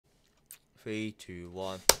3, 2,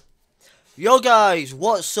 1. Yo guys,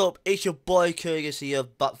 what's up? It's your boy Kurgus here,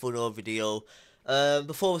 back for another video.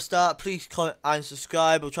 Before we start, please comment and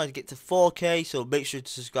subscribe. We're trying to get to 4K, so make sure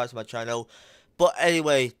to subscribe to my channel. But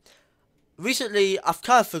anyway, recently I've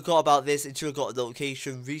kind of forgot about this until I got a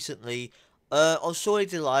notification recently. On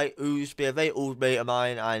SoulyDelight, who's been a very old mate of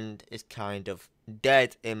mine and is kind of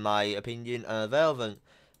dead in my opinion and irrelevant.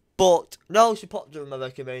 But no, she popped up in my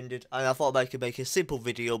recommended, and I thought I could make a simple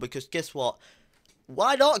video because guess what?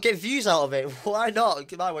 Why not get views out of it? Why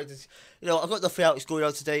not? You know, I've got nothing else going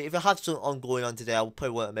on today. If I had something ongoing on today, I probably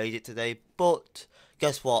wouldn't have made it today. But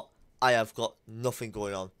guess what? I have got nothing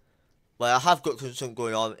going on. Well, I have got something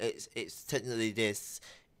going on. It's technically this,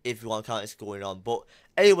 if you want to count it's going on. But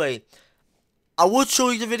anyway, I would show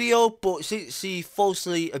you the video, but since she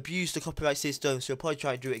falsely abused the copyright system, so I'll probably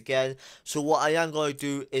try and do it again. So what I am going to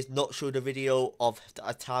do is not show the video of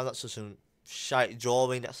a time that's just some shite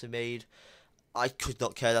drawing that's made. I could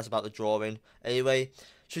not care less about the drawing. Anyway,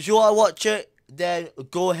 so if you want to watch it, then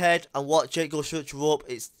go ahead and watch it. Go search her up.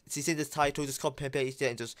 It's in the title. Just copy and paste it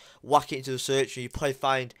and just whack it into the search, and you probably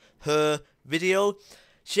find her video.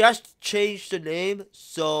 She has changed the name,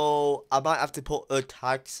 so I might have to put her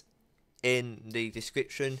tags in the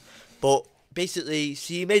description. But basically,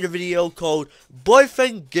 she made a video called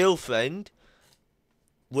Boyfriend Girlfriend,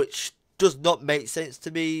 which does not make sense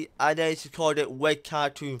to me. And then she called it Web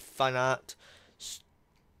Cartoon Fan Art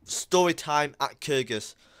Story Time at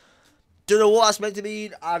Kurgus. Don't know what that's meant to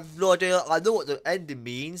mean. I have no idea. I know what the ending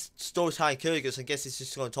means. Story Time Kurgus. I guess it's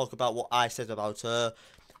just going to talk about what I said about her,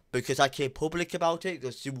 because I came public about it,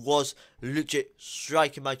 because she was legit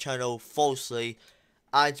striking my channel falsely.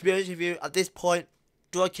 And to be honest with you, at this point,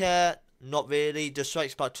 do I care? Not really. The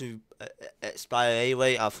strike's about to expire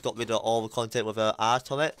anyway. I've got rid of all the content with her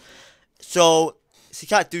art on it, so she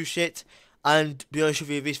can't do shit. And to be honest with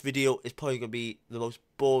you, this video is probably going to be the most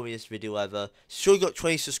boringest video ever. She's only got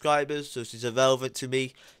 20 subscribers, so she's irrelevant to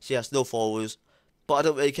me. She has no followers, but I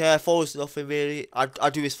don't really care. Followers nothing really. I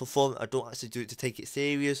do this for fun. I don't actually do it to take it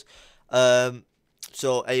serious.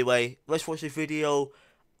 So anyway, let's watch this video.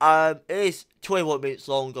 It is 21 minutes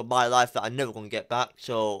long of my life that I'm never going to get back.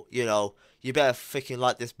 So, you know, you better freaking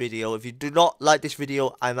like this video. If you do not like this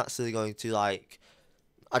video, I'm actually going to, like,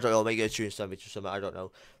 I don't know, make it a tune sandwich or something. I don't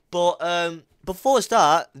know. But before I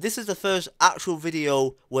start, this is the first actual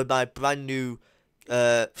video with my brand new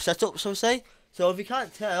setup, so to say. So if you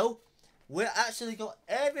can't tell, we actually got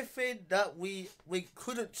everything that we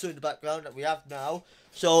couldn't do in the background that we have now.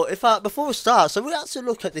 So before we start, so we actually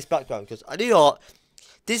look at this background, because I know what,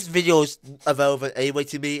 this video is irrelevant anyway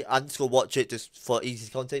to me. I'm just gonna watch it just for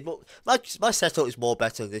easy content. But my setup is more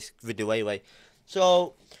better than this video anyway.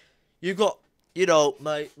 So you got, you know,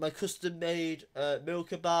 my custom made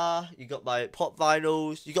milker bar. You got my pop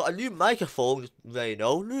vinyls. You got a new microphone. You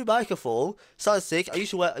know, new microphone. Sounds sick. I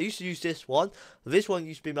used to use this one. This one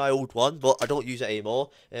used to be my old one, but I don't use it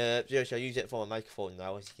anymore. Seriously, I use it for my microphone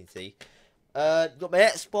now, as you can see. Got my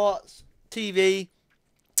Xbox, TV.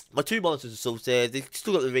 My two monitors are still there. They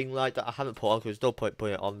still got the ring light that I haven't put on, because there's no point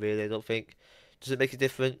putting it on really, I don't think. Does it make a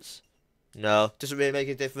difference? No, doesn't really make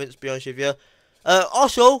a difference, to be honest with you.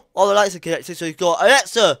 Also, all the lights are connected, so you've got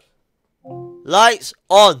Alexa, lights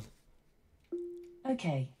on.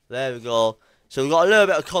 Okay. There we go. So we've got a little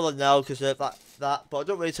bit of colour now, because of that, but I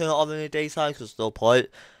don't really turn it on in the daytime, because there's no point.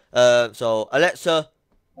 So, Alexa,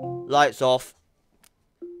 lights off.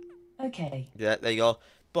 Okay. Yeah, there you go.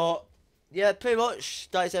 But yeah, pretty much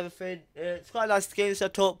that is everything. It's quite a nice game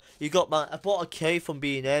setup. You got I bought a K from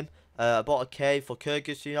B&M. I bought a K for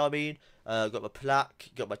Kurgus, you know what I mean? Got my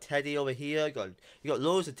plaque, got my teddy over here. You got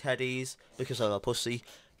loads of teddies because I'm a pussy.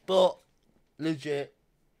 But legit,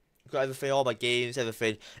 got everything, all my games,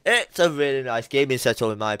 everything. It's a really nice gaming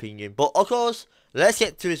setup in my opinion. But of course, let's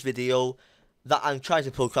get to this video that I'm trying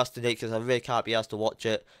to procrastinate because I really can't be asked to watch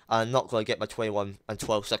it. I'm not going to get my 21 and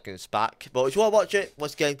 12 seconds back. But if you want to watch it,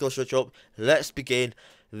 once again, go search up. Let's begin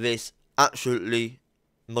this absolutely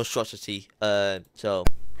monstrosity. So.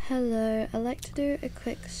 Hello, I'd like to do a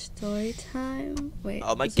quick story time. Wait.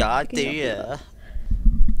 Oh my god, dear.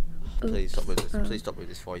 Please stop with this. Please stop with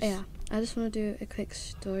this voice. Yeah, I just want to do a quick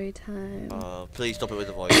story time. Please stop it with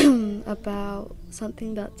the voice. About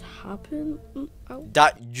something that's happened.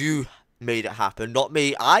 That you made it happen, not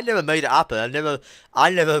me. I never made it happen. I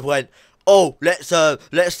never went, oh, let's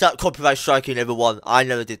start copyright striking everyone. I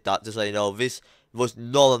never did that, just so you know. This was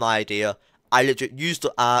not my idea. I literally used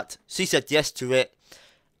the art. She said yes to it.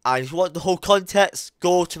 And if you want the whole context,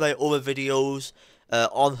 go to my other videos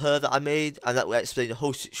on her that I made, and that will explain the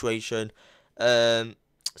whole situation. So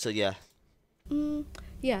yeah.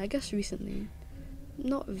 Yeah, I guess recently.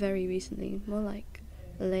 not very recently, more like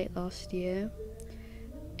late last year.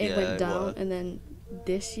 It Yeah, went it down, was. and then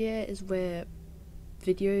this year is where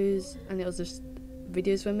videos, and it was just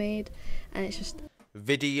videos were made, and it's just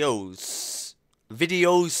Videos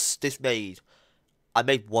this made. I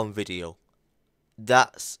made one video.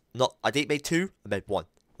 That's not, I didn't make two, I made one.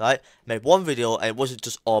 Right? I made one video, and it wasn't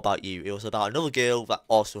just all about you. It was about another girl that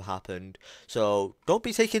also happened. So don't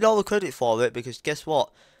be taking all the credit for it, because guess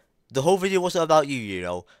what? The whole video wasn't about you, you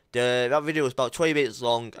know. That video was about 20 minutes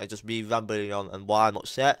long and just me rambling on and why I'm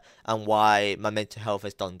upset and why my mental health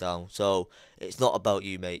has gone down. So it's not about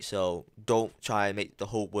you, mate. So don't try and make the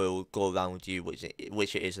whole world go around you, which it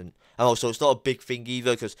isn't. And also, it's not a big thing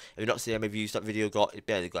either, because if you're not seeing how many views that video got, it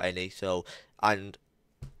barely got any. So, and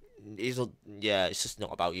yeah, it's just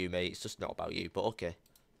not about you, mate. It's just not about you. But okay.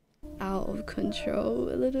 out of control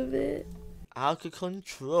a little bit. Out of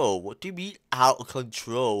control? What do you mean out of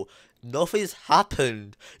control? Nothing's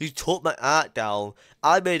happened. You took my art down.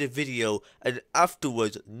 I made a video, and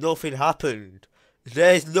afterwards, nothing happened.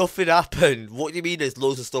 There's nothing happened. What do you mean there's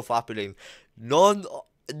loads of stuff happening?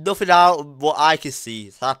 Nothing out of what I can see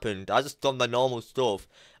has happened. I just done my normal stuff.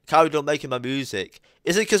 Carried on making my music.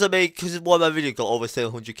 Is it because one of my videos got over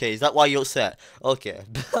 700k? Is that why you're upset? Okay.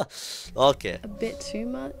 Okay. A bit too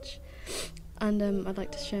much. And I'd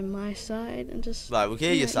like to share my side and just Right, we'll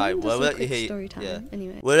hear your side. even We'll just a let you quick hear. story time. Yeah.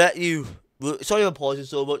 Anyway, We'll let you. Sorry, I'm pausing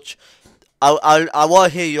so much. I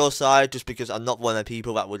want to hear your side, just because I'm not one of the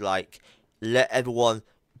people that would like let everyone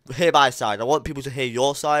hear my side. I want people to hear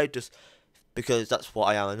your side, just because that's what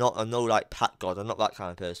I am. I'm no like Pat God. I'm not that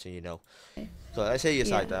kind of person, you know. So let's hear your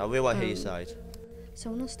side Yeah, now. I really want to hear your side. so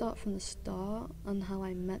I want to start from the start on how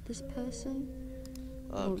I met this person.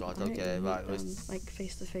 Oh Well, God. I didn't Okay. really Right. meet them, like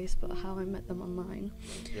face to face, but how I met them online.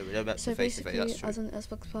 Yeah, we never met So face to face. basically, That's true. as an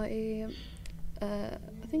Xbox party, I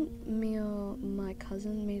think me or my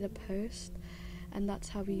cousin made a post, and that's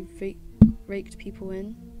how we raked people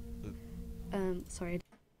in. Sorry.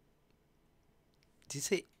 Did you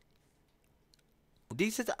say? Did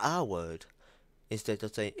you say the R word instead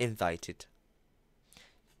of saying invited?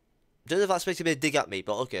 Don't know if that's supposed to be a dig at me,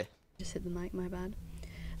 but okay. Just hit the mic, my bad.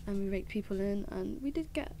 And we raked people in, and we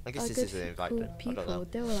did get I guess a this good is an invite cool then. I don't know. people.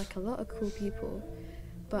 There were like a lot of cool people,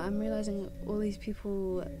 but I'm realizing all these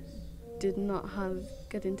people did not have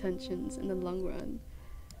good intentions in the long run,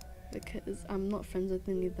 because I'm not friends with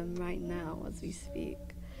any of them right now as we speak.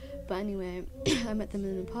 But anyway, I met them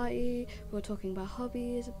in a party. We were talking about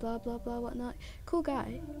hobbies, blah blah blah, whatnot. Cool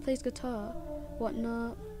guy, plays guitar,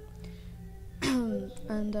 whatnot.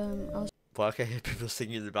 And I was But I can hear people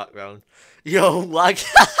singing in the background. Yo, like,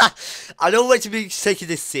 I don't want to be taking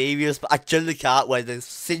this serious, but I generally can't when they're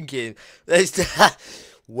singing.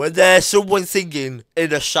 When there's someone singing in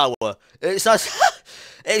the shower. It sounds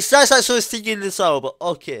like someone singing in the shower, but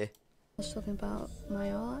okay. was talking about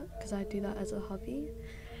my art, because I do that as a hobby.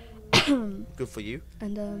 Good for you.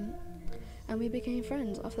 And we became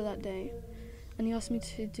friends after that day. And he asked me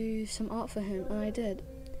to do some art for him, and I did.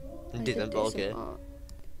 You I didn't, did but do some okay. art.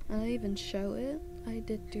 And I even show it. I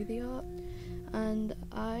did do the art. And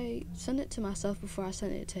I sent it to myself before I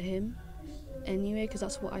sent it to him. Anyway, because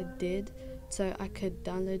that's what I did. So I could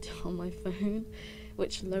download it on my phone,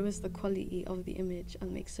 which lowers the quality of the image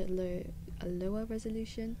and makes it a lower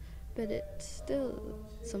resolution. But it's still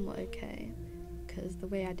somewhat okay, because the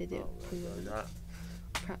way I did it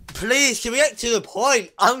Please, can we get to the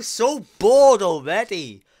point? I'm so bored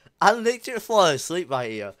already. I'm literally falling asleep right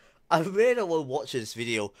here. I really don't want to watch this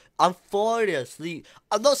video. I'm falling asleep.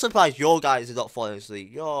 I'm not surprised your guys are not falling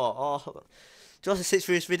asleep. Do you want to sit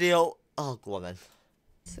through this video? Oh, go on then.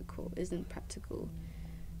 Cool isn't practical,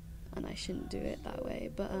 and I shouldn't do it that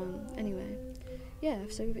way. But anyway, yeah.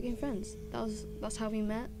 So we became friends. That's how we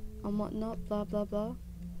met and whatnot. Blah blah blah,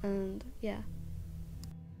 and yeah.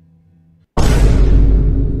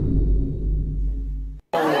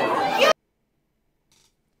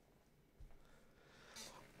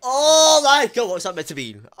 Oh my God, what's that meant to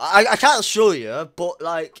mean? I can't show you, but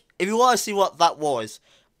like, if you want to see what that was,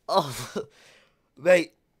 oh,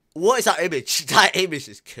 mate, what is that image? That image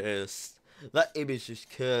is cursed. That image is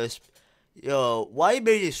cursed. Yo, why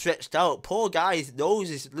made it stretched out? Poor guy's nose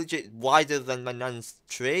is legit wider than my nan's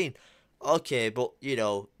train. Okay, but you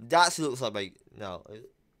know, that looks like my no.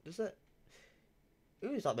 Is it? Who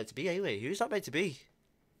is that meant to be anyway? Who is that meant to be?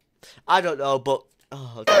 I don't know, but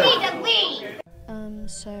oh, okay.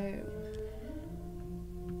 So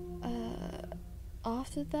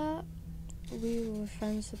after that, we were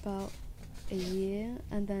friends about a year,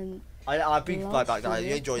 and then I'll be right back now. last You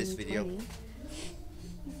year, enjoy this video. 2020,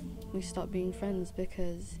 we stopped being friends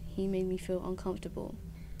because he made me feel uncomfortable.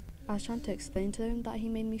 I was trying to explain to him that he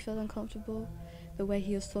made me feel uncomfortable. The way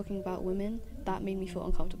he was talking about women, that made me feel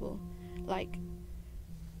uncomfortable. Like,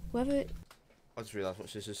 whether... I just realised what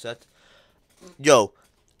she just said. Yo.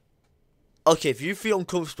 Okay, if you feel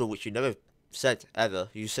uncomfortable, which you never said ever,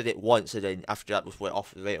 you said it once and then after that was went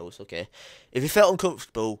off the rails, okay. If you felt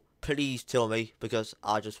uncomfortable, please tell me, because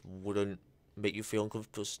I just wouldn't make you feel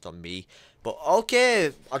uncomfortable. It's not me. But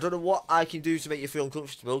okay, I don't know what I can do to make you feel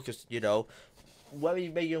uncomfortable, because, you know, whether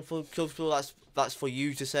you make you feel uncomfortable, that's for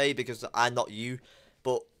you to say, because I'm not you.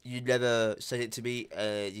 But you never said it to me.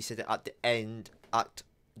 You said it at the end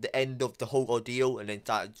of the whole ordeal, and then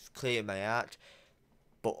started clearing my act.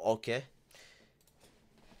 But okay.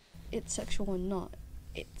 It's sexual or not,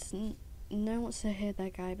 it's no one wants to hear their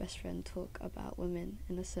guy best friend talk about women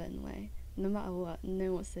in a certain way. No matter what, no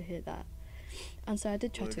one wants to hear that. And so I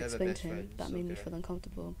did try to explain to him that made me feel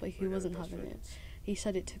uncomfortable, but he wasn't having it. He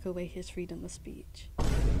said it took away his freedom of speech.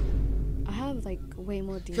 I have like way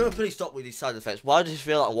more Can we please stop with these sound effects? Why does it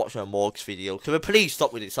feel like I'm watching a Morgs video? Can we please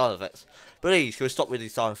stop with these sound effects? Please, can we stop with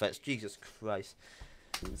these sound effects? Jesus Christ.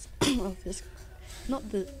 of this, not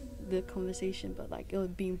the conversation, but like it was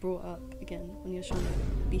being brought up again when you're trying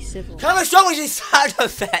to be civil. Can we stop with these sound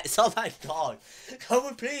effects? Oh my god. Can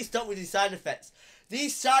we please stop with these sound effects?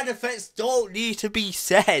 These sound effects don't need to be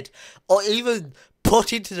said or even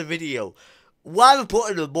put into the video. Why are we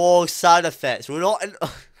putting the more sound effects? We're not in...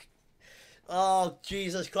 Oh,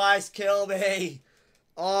 Jesus Christ, kill me.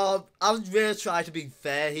 I'm really trying to be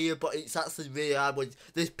fair here, but it's actually really hard when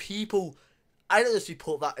there's people... I don't know if you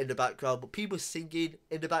put that in the background, but people singing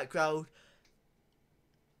in the background,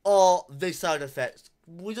 or the sound effects.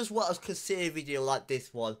 We just want to consider a video like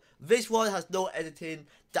this one. This one has no editing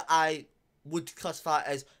that I would classify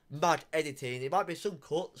as mad editing. It might be some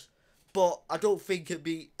cuts, but I don't think it'd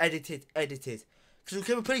be edited. Because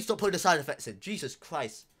can we please stop putting the sound effects in? Jesus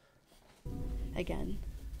Christ. Again,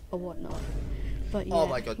 or whatnot. But yeah, oh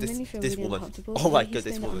my god, this really woman. Oh my god,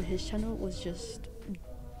 this woman. On his channel was just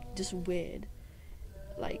weird.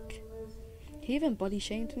 Like, he even body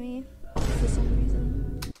shamed me for some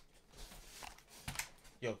reason.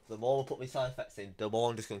 Yo, the more I put my sound effects in, the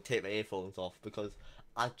more I'm just going to take my earphones off, because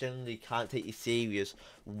I generally can't take you serious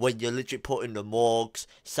when you're literally putting the Morgs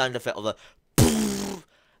sound effect of the...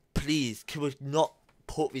 Please, can we not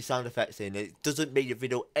put these sound effects in? It doesn't make the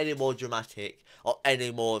video any more dramatic or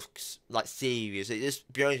any more, like, serious. It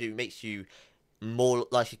just, be honest with you, makes you more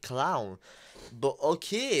look like a clown. But,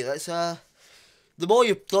 okay, let's, the more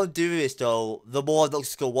you don't do this, though, the more I'm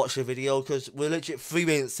just going to watch the video, because we're literally 3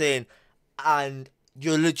 minutes in, and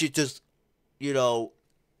you're literally just, you know,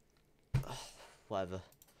 whatever.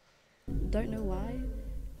 Don't know why.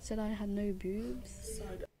 Said I had no boobs.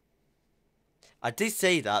 I did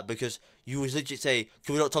say that because you was literally say,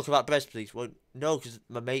 can we not talk about breasts, please? Well, no, because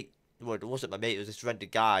my mate, well, it wasn't my mate, it was this random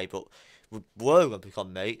guy, but we were going to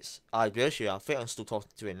become mates. I think I'm still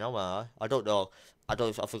talking to him now, am I? I don't know. I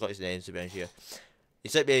forgot his name, to be honest with you. He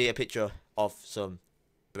sent me a picture of some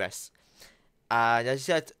breasts. And I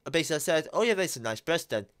said, basically I said, oh yeah, that's a nice breast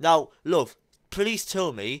then. Now, love, please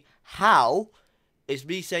tell me how is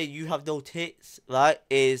me saying you have no tits, right,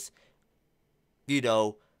 is, you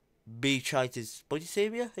know, me trying to body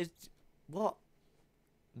shame you? Is, what?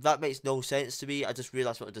 That makes no sense to me. I just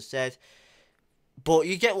realised what I just said. But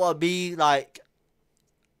you get what I mean, like,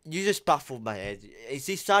 you just baffled my head. It's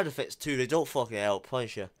these side effects too, they don't fucking help,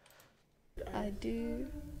 promise you. I do,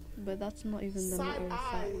 but that's not even the matter of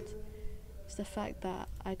fact. It's the fact that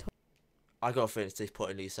I gotta finish this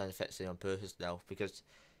putting these sound effects in on purpose now, because,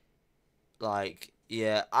 like,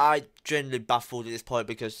 yeah, I genuinely baffled at this point,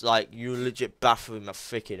 because, like, you're legit baffling my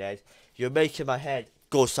freaking head. You're making my head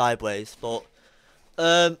go sideways, but,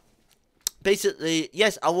 basically,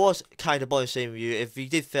 yes, I was kind of body shaming you. If you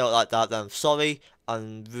did feel like that, then I'm sorry.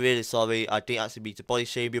 I'm really sorry. I didn't actually mean to body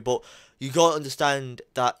shame you, but you gotta understand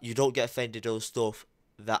that you don't get offended on stuff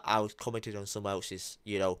that I was commenting on someone else's,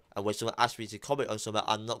 you know, and when someone asks me to comment on something,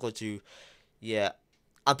 I'm not going to, yeah.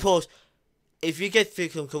 And plus, if you get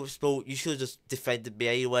feeling uncomfortable, you should have just defended me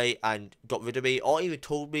anyway and got rid of me, or even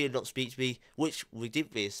told me and not speak to me, which we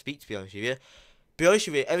didn't really speak, to be honest with you. Be honest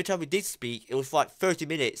with you, every time we did speak, it was for like 30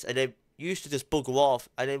 minutes, and then you used to just bugger off,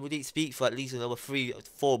 and then we didn't speak for at least another 3 or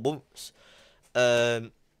 4 months.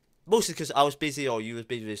 Mostly because I was busy, or you was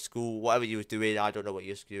busy with school, whatever you was doing. I don't know what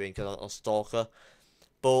you was doing, because I'm a stalker.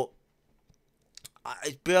 But,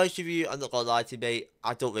 to be honest with you, I'm not gonna lie to you, mate.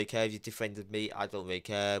 I don't really care if you defended me. I don't really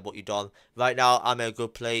care what you done. Right now, I'm in a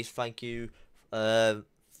good place. Thank you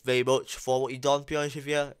very much for what you done, to be honest with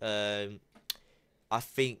you. I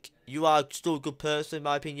think you are still a good person, in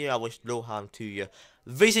my opinion. I wish no harm to you.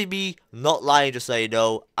 this is me not lying, just so you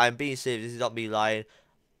know. I'm being serious, this is not me lying.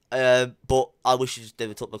 But I wish you just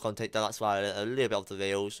never took my content down, that's why a little bit off the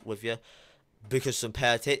rails with you. Because some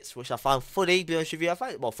pair of tits, which I found funny, to be honest with you, I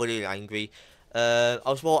find it more funny than angry. I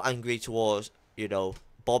was more angry towards, you know,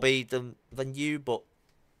 Bobby than you, but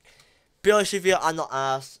be honest with you, I'm not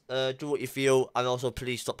ass. Do what you feel, and also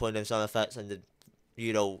please stop putting them sound effects and the,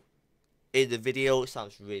 you know, in the video. It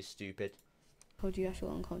sounds really stupid. Told you I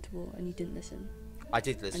feel uncomfortable and you didn't listen. I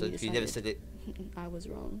did listen. You never said it. I was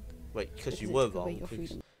wrong. Wait, because you were wrong.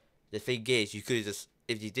 The thing is, you could have just,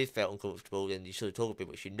 if you did feel uncomfortable, then you should have told me,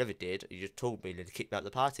 but you never did. You just told me and then kicked me out of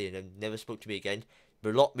the party and then never spoke to me again.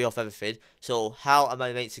 Blocked me off everything. So how am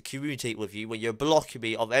I meant to communicate with you when you're blocking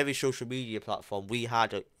me of every social media platform we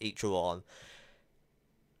had each other on?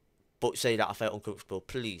 But say that I felt uncomfortable,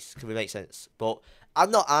 please, can we make sense? But I'm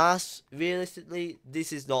not asked, realistically,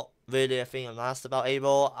 this is not really a thing I'm asked about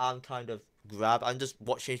anymore. I'm kind of I'm just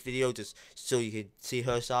watching this video just so you can see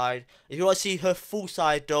her side. If you want to see her full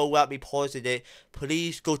side though, without me pausing it,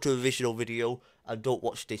 please go to the original video and don't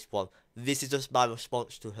watch this one. This is just my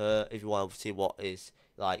response to her if you want to see what is,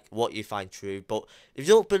 like, what you find true. But if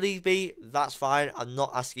you don't believe me, that's fine. I'm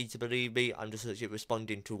not asking you to believe me, I'm just actually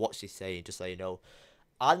responding to what she's saying, just so you know.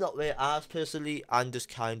 I'm not really asked personally, I'm just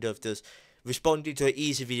kind of just responding to an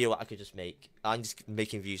easy video I could just make. I'm just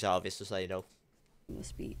making views out of this, just so you know. A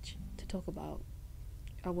speech to talk about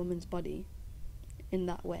a woman's body in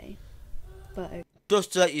that way, but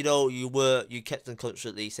just to let you know, you kept on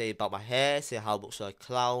constantly saying about my hair, saying how much like a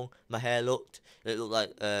clown my hair looked. It looked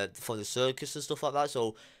like from the circus and stuff like that.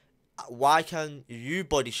 So why can you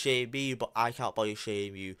body shame me, but I can't body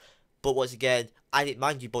shame you? But once again, I didn't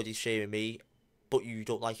mind you body shaming me, but you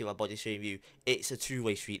don't like it when I body shame you. It's a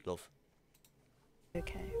two-way street, love.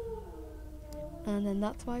 Okay. And then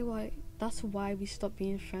that's why we stopped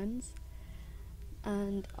being friends.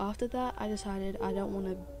 And after that, I decided I don't want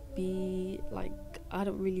to be like, I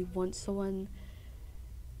don't really want someone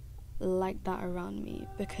like that around me,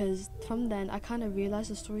 because from then I kind of realized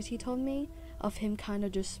the stories he told me of him kind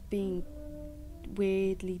of just being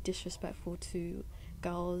weirdly disrespectful to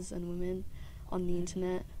girls and women on the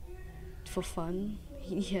internet for fun.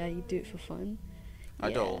 Yeah, you do it for fun.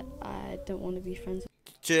 I don't want to be friends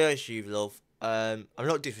with Cheers, you love. I'm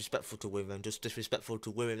not disrespectful to women, I'm just disrespectful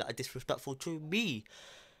to women that are disrespectful to me.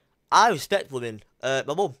 I respect women. My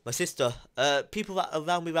mum, my sister, people that are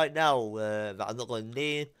around me right now that I'm not going to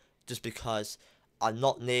name, just because I'm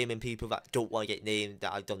not naming people that don't want to get named,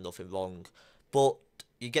 that I've done nothing wrong. But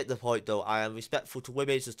you get the point though, I am respectful to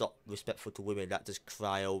women, just not respectful to women that just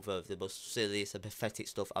cry over the most silliest and pathetic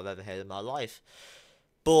stuff I've ever heard in my life.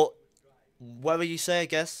 But whatever you say, I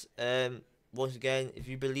guess, once again, if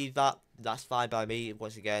you believe that, that's fine by me,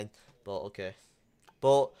 once again, but okay.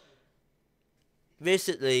 But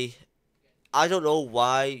basically, I don't know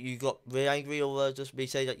why you got really angry over just me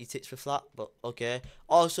saying that your tits were flat, but okay.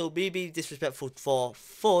 Also, me being disrespectful for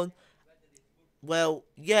fun, well,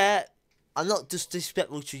 yeah, I'm not just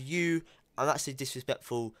disrespectful to you, I'm actually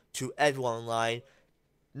disrespectful to everyone online.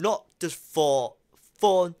 Not just for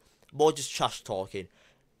fun, more just trash talking.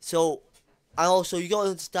 So, and also, you gotta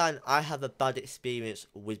understand, I have a bad experience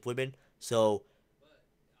with women, so,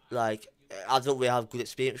 like, I don't really have good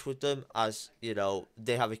experience with them, as, you know,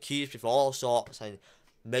 they have accused me for all sorts, and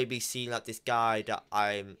maybe seen like this guy that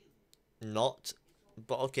I'm not,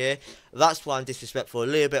 but okay, that's why I'm disrespectful a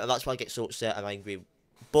little bit, and that's why I get so upset and angry.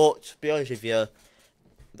 But, to be honest with you,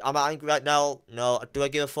 am I angry right now? No. Do I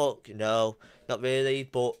give a fuck? No, not really,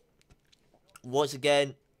 but, once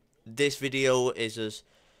again, this video is just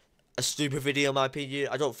a stupid video in my opinion.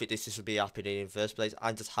 I don't think this would be happening in the first place.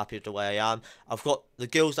 I'm just happy with the way I am. I've got the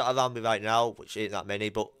girls that are around me right now, which ain't that many,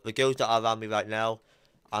 but the girls that are around me right now,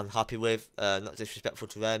 I'm happy with. Not disrespectful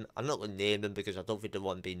to them. I'm not going to name them because I don't think they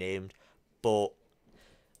want to be named. But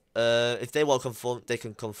if they want to come forward, they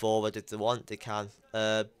can come forward. If they want, they can.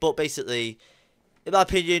 But basically, in my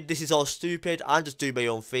opinion, this is all stupid. I'm just doing my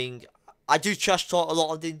own thing. I do trash talk a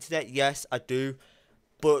lot on the internet. Yes, I do.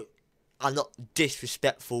 But I'm not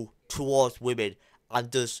disrespectful towards women. I'm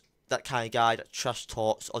just that kind of guy that trash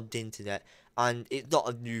talks on the internet. And it's not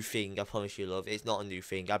a new thing, I promise you, love. It's not a new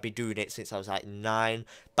thing. I've been doing it since I was like 9,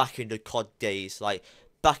 back in the COD days. Like,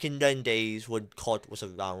 back in them days when COD was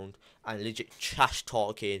around, and legit trash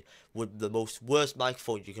talking with the most worst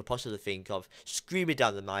microphone you could possibly think of, screaming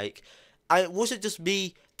down the mic. And it wasn't just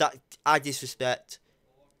me that I disrespect.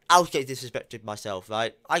 I was getting disrespected myself,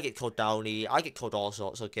 right? I get called downy, I get called all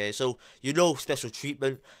sorts, okay? So, you know, special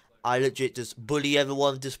treatment. I legit just bully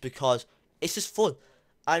everyone just because it's just fun.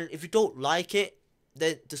 And if you don't like it,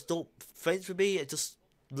 then just don't friends with me. It just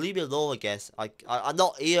leave me alone, I guess. I'm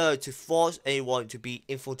not here to force anyone to be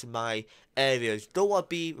in front of my areas. Don't want to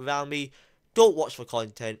be around me. Don't watch my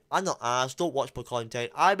content. I'm not asked. Don't watch my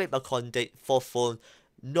content. I make my content for fun.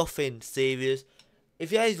 Nothing serious.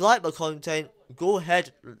 If you guys like my content, go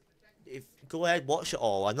ahead. Go ahead, watch it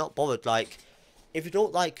all. I'm not bothered. Like, if you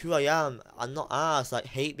don't like who I am, I'm not asked. Like,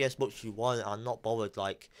 hate me as much as you want. I'm not bothered.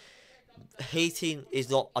 Like, hating is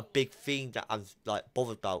not a big thing that I'm like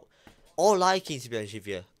bothered about. Or liking, to be honest with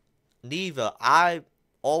you. Neither. I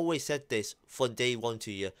always said this from day one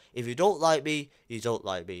to you. If you don't like me, you don't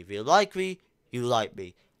like me. If you like me, you like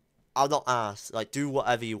me. I'm not asked. Like, do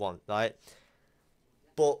whatever you want, right?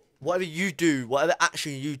 But whatever you do, whatever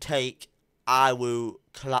action you take, I will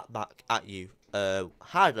clap back at you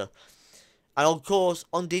harder. And of course,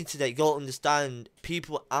 on the internet, you gotta understand,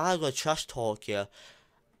 people are gonna trash talk you.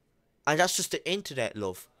 And that's just the internet,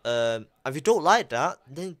 love. If you don't like that,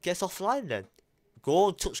 then get offline then. Go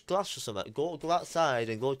and touch glass or something. Go outside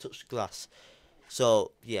and go and touch glass.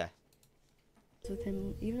 So, yeah. With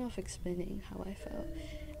him, even after explaining how I felt,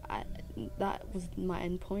 that was my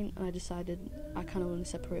end point, and I decided I kind of want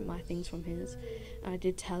to separate my things from his. And I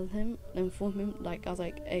did tell him, inform him, like, I was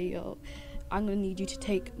like, hey yo, I'm gonna need you to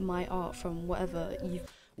take my art from whatever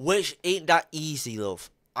you've... Which ain't that easy, love.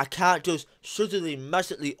 I can't just suddenly,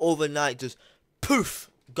 magically, overnight, just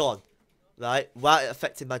poof, gone. Right? Without it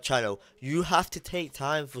affecting my channel. You have to take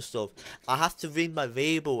time for stuff. I have to ring my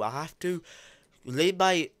label. I have to lay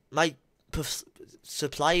my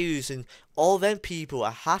suppliers and all them people. I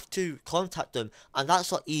have to contact them. And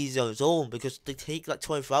that's not easy on its own, because they take like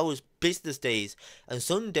 24 hours business days. And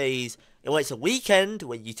some days, when it's a weekend,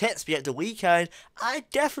 when you text me at the weekend, I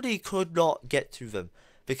definitely could not get to them.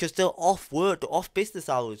 Because they're off work, they're off business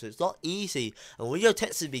hours, so it's not easy. And when you're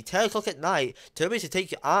texting me 10 o'clock at night, tell me to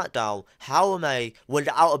take your art down, how am I when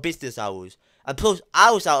they're out of business hours? And plus,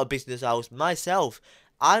 I was out of business hours myself.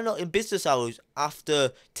 I'm not in business hours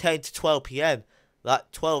after 10 to 12 PM.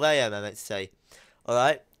 Like, 12 AM I meant to say.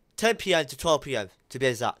 Alright? 10 PM to 12 PM, to be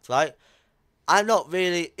exact, right? I'm not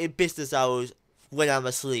really in business hours when I'm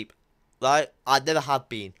asleep, right? I never have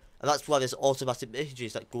been. And that's why there's automatic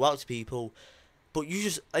messages that go out to people. But you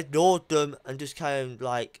just ignored them and just kind of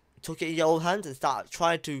like took it in your own hands and started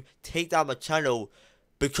trying to take down my channel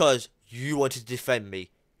because you wanted to defend me,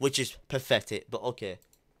 which is pathetic, but okay.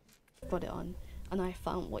 Got it on, and I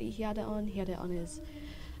found what he had it on. He had it on his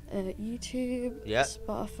YouTube, yep.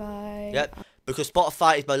 Spotify. Yep, because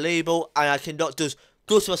Spotify is my label and I cannot just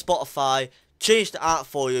go to my Spotify, change the art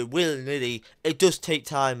for you willy-nilly. It does take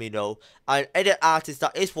time, you know. And any artist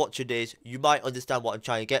that is watching this, you might understand what I'm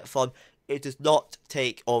trying to get from. It does not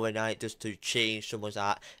take overnight just to change someone's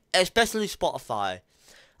art, especially Spotify.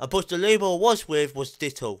 And plus the label I was with was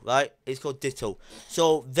Ditto, right? It's called Ditto.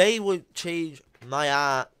 So they would change my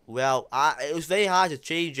art. Well, it was very hard to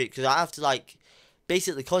change it because I have to like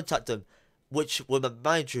basically contact them, which were my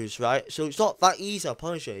managers, right? So it's not that easy, I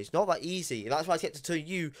promise you. It's not that easy. And that's why I get to tell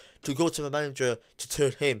you to go to my manager to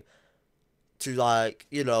tell him to, like,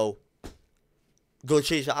 you know, go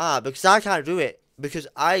change the art, because I can't do it. Because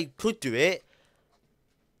I could do it,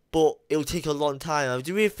 but it will take a long time. I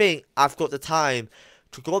do really think I've got the time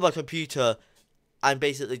to go on my computer and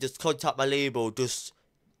basically just contact my label, just,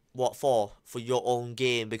 what for? For your own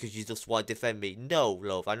game, because you just want to defend me. No,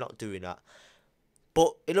 love, I'm not doing that.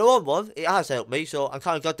 But in the long run, it has helped me, so I'm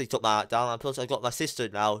kind of glad they took my art down. And plus, I've got my sister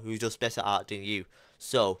now, who's just better at art than you.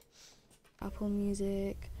 So. Apple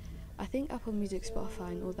Music. I think Apple Music, Spotify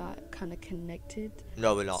and all that kind of connected.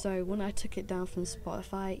 No, we're not. So when I took it down from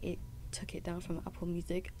Spotify, it took it down from Apple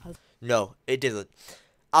Music. No, it didn't.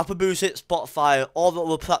 Apple Music, Spotify, all the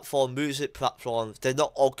other music platforms, they're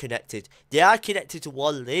not all connected. They are connected to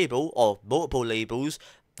one label, or multiple labels.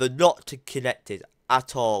 They're not connected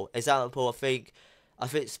at all. Example, I think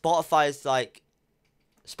Spotify's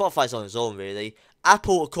on its own, really.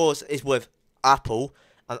 Apple, of course, is with Apple,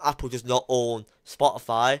 and Apple does not own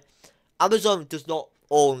Spotify. Amazon does not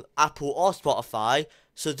own Apple or Spotify,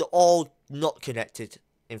 so they're all not connected,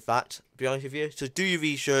 in fact, to be honest with you. So do your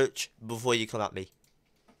research before you come at me.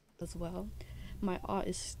 As well, my art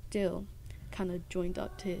is still kind of joined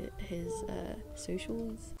up to his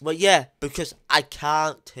socials. Well, yeah, because I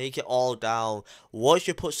can't take it all down. Once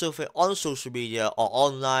you put something on social media or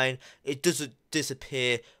online, it doesn't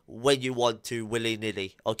disappear when you want to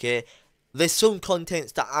willy-nilly, okay? There's some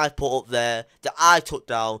contents that I put up there that I took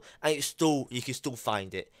down, and it's still, you can still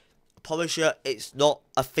find it. I promise you, it's not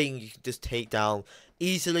a thing you can just take down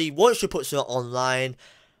easily. Once you put something online,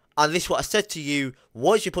 and this is what I said to you,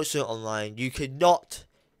 once you put something online, you cannot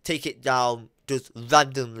take it down just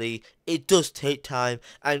randomly. It does take time,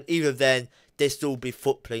 and even then, there still be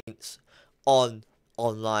footprints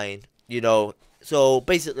online, you know. So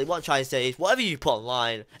basically what I'm trying to say is, whatever you put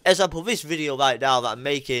online, example, this video right now that I'm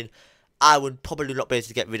making, I would probably not be able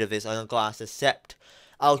to get rid of this, and I'm going to have to accept.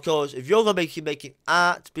 Of course, if you're going to be making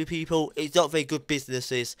art with people, it's not very good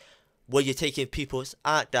businesses where you're taking people's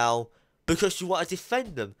art down because you want to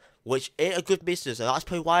defend them, which ain't a good business, and that's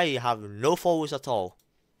probably why you have no followers at all.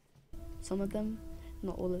 Some of them,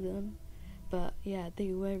 not all of them, but yeah,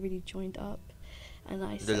 they were really joined up, and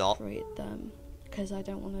I separated them because I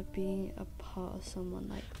don't want to be a part of someone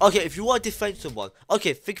like that. Okay, if you want to defend someone,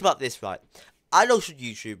 okay, think about this, right? I know some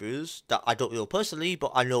YouTubers that I don't know personally,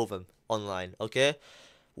 but I know them online, okay?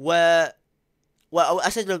 Well, I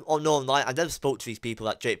said them on online. I never spoke to these people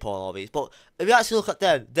like Jake Paul and all these. But if you actually look at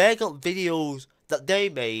them, they got videos that they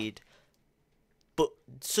made, but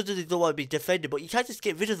suddenly they don't want to be defended. But you can't just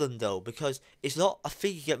get rid of them though, because it's not a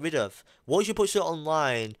thing you get rid of. Once you put something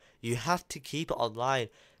online, you have to keep it online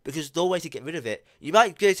because there's no way to get rid of it. You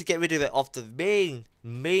might be able to get rid of it off the main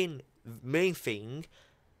thing,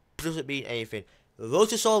 but doesn't mean anything.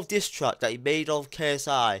 Wroetoshaw diss track that he made of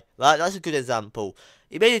KSI, right? That's a good example.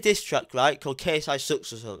 He made a diss track, right, called KSI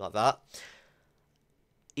Sucks or something like that.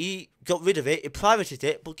 He got rid of it, he privated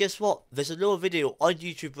it, but guess what? There's another video on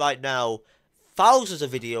YouTube right now, thousands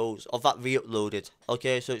of videos of that re-uploaded,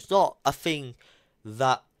 okay? So it's not a thing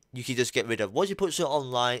that you can just get rid of. Once you put something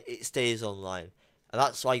online, it stays online. And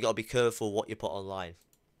that's why you gotta be careful what you put online.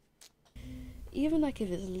 Even like if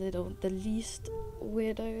it's little, the least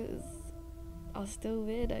weirdos are still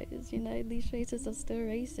weirdos, you know, least racists are still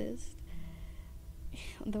racist.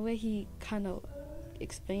 The way he kind of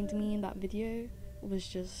explained to me in that video was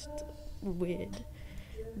just weird.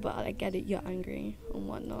 But I get it, you're angry and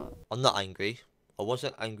whatnot. I'm not angry. I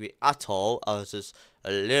wasn't angry at all. I was just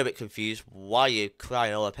a little bit confused why you're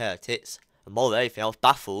crying all a pair of tits. And more than anything, I was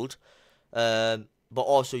baffled. But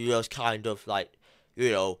also, you know, it's kind of like,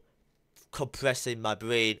 you know, compressing my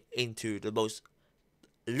brain into the most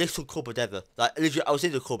little cupboard ever. Like, literally, I was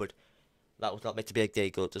in the cupboard. That was not meant to be a gay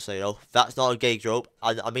joke, just so you know. That's not a gay joke.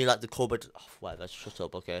 I mean, like, the cupboard. Oh, whatever, shut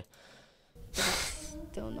up, okay. But that's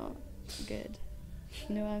still not good.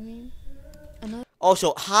 You know what I mean?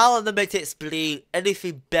 Also, how am I meant to explain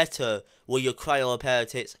anything better when you're crying on a pair of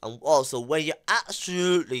tits? And also, when you're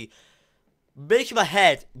absolutely making my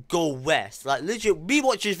head go west. Like, literally, me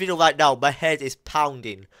watching this video right now, my head is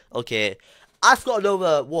pounding, okay? I've got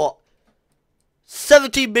another, what,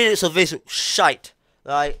 17 minutes of this shite,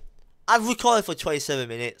 right? I've recorded for 27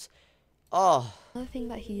 minutes. Oh. Another thing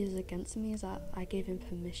that he is against me is that I gave him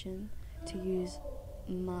permission to use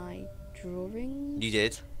my drawings. You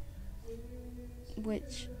did?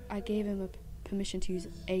 Which I gave him permission to use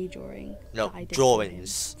a drawing. No, that I did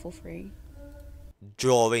drawings. For free.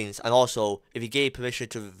 Drawings. And also, if he gave permission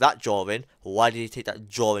to that drawing, why did he take that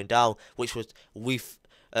drawing down? Which was with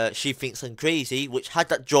She Thinks I'm Crazy, which had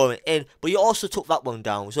that drawing in, but you also took that one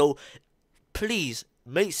down. So, please,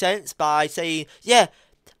 make sense by saying, yeah,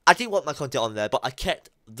 I didn't want my content on there, but I kept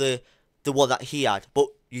the one that he had. But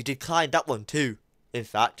you declined that one too. In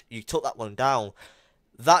fact, you took that one down.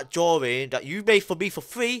 That drawing that you made for me for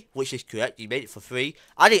free, which is correct, you made it for free.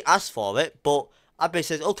 I didn't ask for it, but I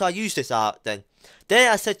basically said, oh, can I use this art then?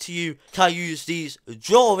 Then I said to you, can I use these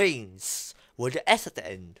drawings with the S at the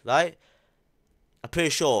end, right? I'm pretty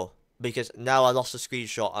sure, because now I lost a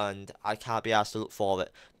screenshot and I can't be asked to look for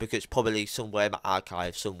it, because it's probably somewhere in my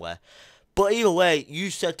archive somewhere. But either way,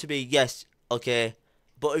 you said to me, yes, okay,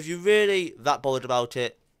 but if you're really that bothered about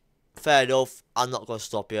it, fair enough, I'm not going to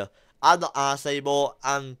stop you. I'm not arsed anymore.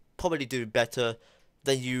 I'm probably doing better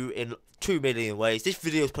than you in 2 million ways. This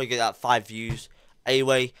video is probably getting at 5 views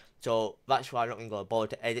anyway, so that's why I'm not even going to bother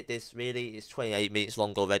to edit this, really. It's 28 minutes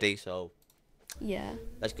long already, so yeah.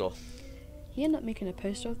 Let's go. He ended up making a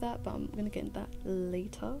poster of that, but I'm going to get into that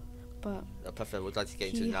later. But I prefer would like to get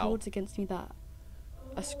into he now. holds against me that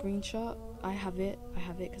a screenshot, I have it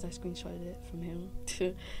because I screenshotted it from him.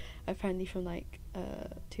 Apparently from like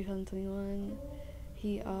 2021.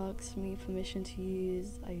 He asked me permission to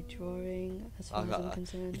use a drawing, as far as I'm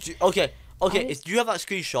concerned. Okay, if you have that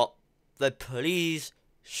screenshot, then please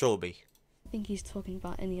show me. I think he's talking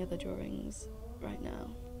about any other drawings right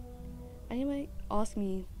now. And he might ask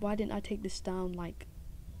me, why didn't I take this down like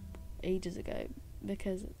ages ago?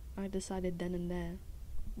 Because I decided then and there,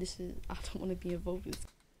 I don't want to be involved with.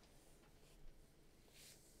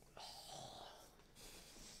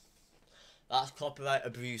 That's copyright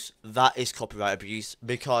abuse. That is copyright abuse,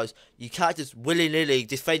 because you can't just willy-nilly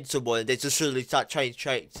defend someone and they just suddenly start trying.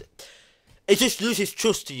 It just loses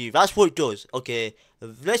trust to you. That's what it does, okay?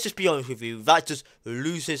 Let's just be honest with you. That just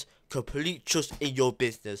loses complete trust in your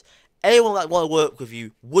business. anyone that want to work with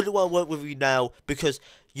you wouldn't want to work with you now because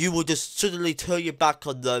you will just suddenly turn your back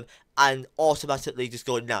on them and automatically just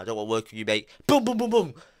go, nah, I don't want to work with you, mate. Boom, boom, boom,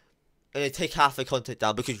 boom. And then take half the content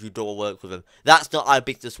down because you don't want to work with them. That's not how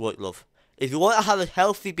business work, love. If you want to have a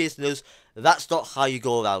healthy business, that's not how you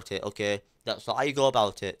go about it, okay? That's not how you go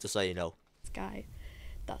about it, just so you know. This guy,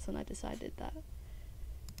 that's when I decided that.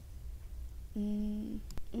 And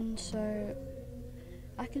so,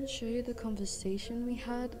 I can show you the conversation we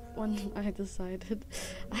had when I decided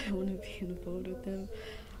I don't want to be involved with him.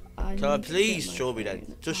 Can I please show me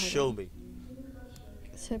then? Just show me.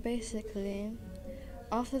 So basically,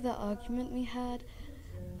 after the argument we had,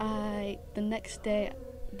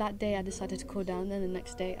 that day I decided to cool down. Then the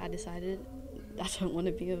next day I decided I don't want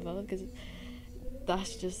to be involved because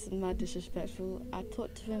that's just mad disrespectful. I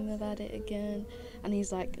talked to him about it again, and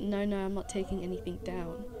he's like, no, I'm not taking anything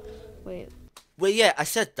down. Wait. Well, yeah, I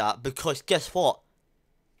said that because guess what?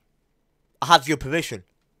 I have your permission.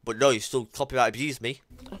 But no, you still copyright abuse me.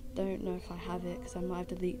 I don't know if I have it because I might have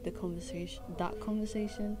deleted that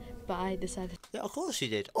conversation, but I decided. Yeah, of course you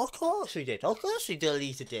did. Of course you did. Of course you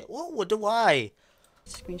deleted it. What wonder why?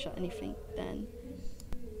 Screenshot anything then.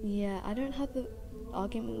 Yeah, I don't have the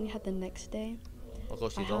argument we had the next day. Of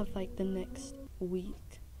course you I don't. have like the next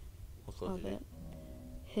week of it.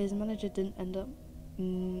 His manager didn't end up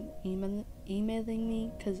emailing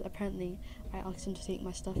me because apparently I asked him to take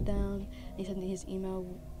my stuff down. He said that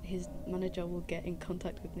his manager will get in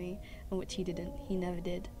contact with me, and which he didn't. He never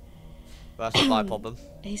did. That's not my problem.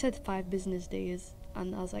 He said 5 business days,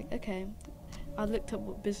 and I was like, okay. I looked up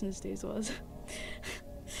what business days was,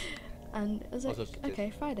 and I was like,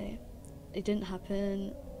 okay, Friday. It didn't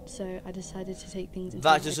happen, so I decided to take things into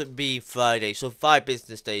That doesn't mean Friday. So 5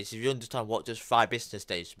 business days, if you understand what just 5 business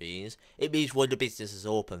days means, it means when the business is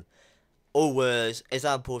open. Or whereas,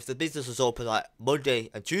 example, if the business is open like Monday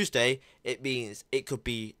and Tuesday, it means it could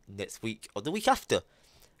be next week or the week after.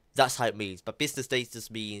 That's how it means. But business days just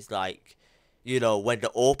means like, you know, when they're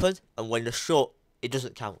open and when they're shut, it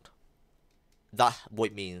doesn't count. That's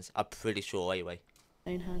what it means. I'm pretty sure anyway.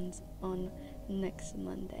 Own hands on next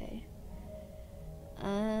Monday.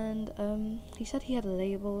 And he said he had a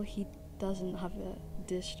label. He doesn't have a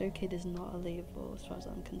DistroKid is not a label as far as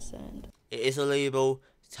I'm concerned. It is a label.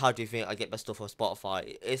 How do you think I get my stuff on Spotify?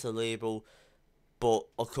 It is a label. But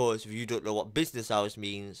of course, if you don't know what business hours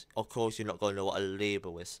means, of course you're not going to know what a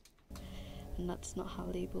label is. And that's not how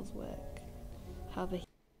labels work. However,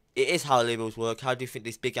 it is how labels work. How do you think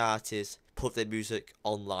these big artists put their music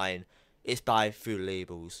online? It's through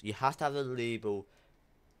labels. You have to have a label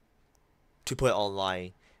to put it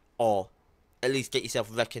online, or at least get yourself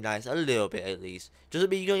recognised a little bit at least. Doesn't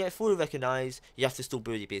mean you're going to get fully recognised, you have to still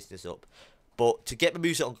build your business up. But to get the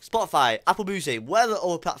music on Spotify, Apple Music, whatever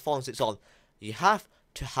other platforms it's on, you have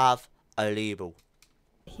to have a label.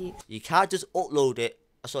 You can't just upload it,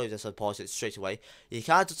 sorry just pause it straight away, you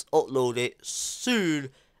can't just upload it soon,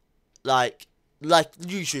 like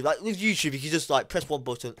YouTube. Like with YouTube, you can just like press one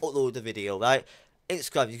button, upload the video, right?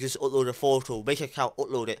 Instagram, you can just upload a photo, make an account,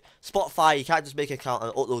 upload it. Spotify, you can't just make an account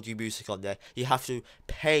and upload your music on there. You have to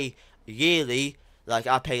pay yearly. Like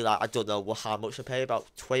I pay like, I don't know how much I pay, about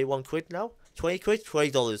 21 quid now? 20 quid?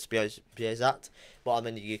 $20 to be exact. But I'm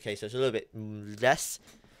in the UK, so it's a little bit less.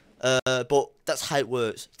 But that's how it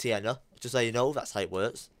works, Tiana. Just so you know, that's how it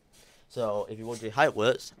works. So if you're wondering how it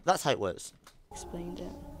works, that's how it works. Explained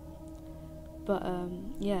it. But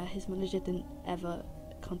yeah, his manager didn't ever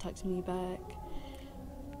contact me back.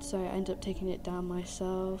 So I ended up taking it down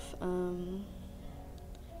myself.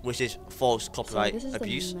 Which is false copyright so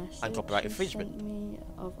abuse and copyright infringement. Sent me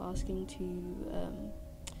of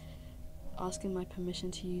asking my permission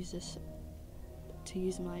to use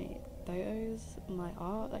my photos, my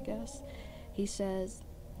art, I guess. He says,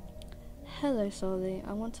 "Hello, Souly.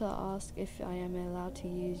 I want to ask if I am allowed to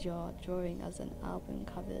use your drawing as an album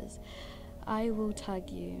covers. I will tag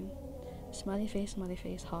you. Smiley face,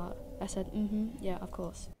 heart." I said, yeah, of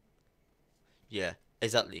course. Yeah,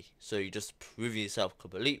 exactly. So you just prove yourself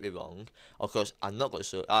completely wrong. Of course, I'm not going to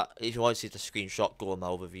show. If you want to see the screenshot, go on my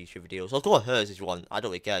other YouTube videos. Or go on hers if you want. I don't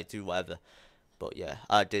really care. Do whatever. But yeah,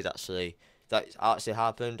 I did actually. That actually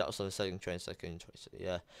happened. That was on the second,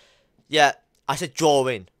 yeah. Yeah, I said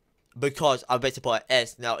drawing. Because I'm about to put an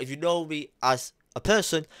S. Now, if you know me as a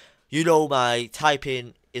person, you know my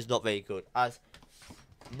typing is not very good. As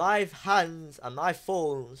my hands and my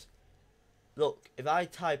thumbs, look, if I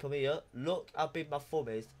type on here, look how big my thumb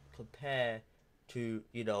is compared to,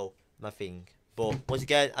 you know, my thing. But once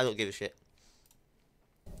again, I don't give a shit.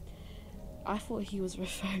 I thought he was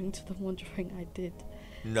referring to the one drawing I did.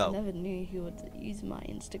 No. I never knew he would use my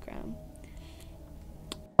Instagram.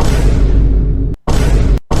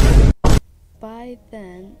 by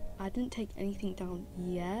then, I didn't take anything down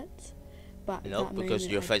yet. But You know, because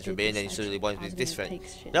you're friends with me and then you suddenly wanted to disfriend.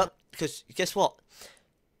 No, because guess what?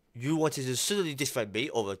 You wanted to suddenly disfriend me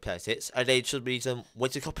over Persits, and then suddenly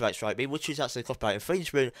went to copyright strike me, which is actually copyright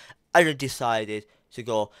infringement, and then decided to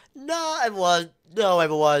go, no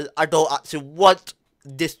everyone, I don't actually want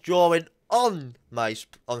this drawing on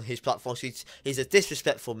his platform. He's a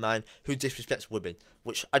disrespectful man who disrespects women,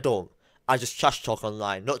 which I don't. I just trash talk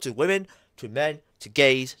online, not to women, to men, to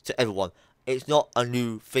gays, to everyone. It's not a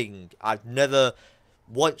new thing. I've never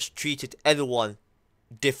once treated everyone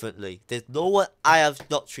differently. There's no one I have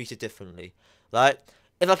not treated differently, right?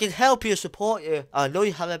 If I can help you, support you, I know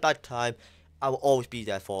you're having a bad time, I will always be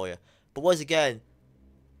there for you. But once again,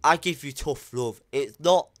 I give you tough love. It's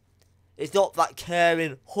not that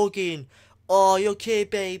caring, hugging, oh, you okay,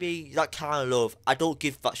 baby, that kind of love. I don't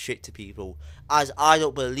give that shit to people, as I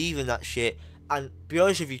don't believe in that shit. And be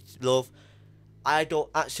honest with you, love, I don't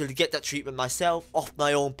actually get that treatment myself off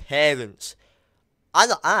my own parents. I'm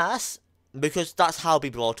not ass, because that's how I be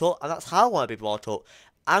brought up, and that's how I want to be brought up.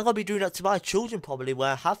 I'm going to be doing that to my children probably, when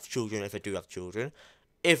I have children, if I do have children.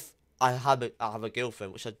 If I have a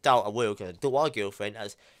girlfriend, which I doubt I will, because I don't want a girlfriend,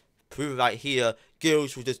 as proven right here,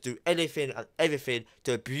 girls will just do anything and everything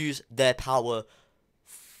to abuse their power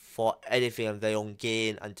for anything of their own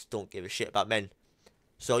gain, and just don't give a shit about men.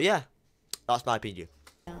 So yeah, that's my opinion.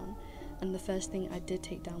 And the first thing I did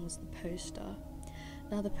take down was the poster.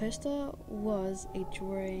 Now the poster was a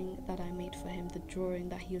drawing that I made for him, the drawing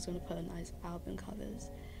that he was going to put on his album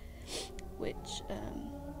covers, which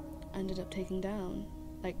I ended up taking down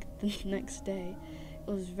like the next day.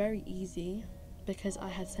 It was very easy because I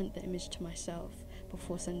had sent the image to myself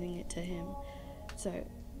before sending it to him, so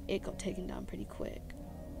it got taken down pretty quick.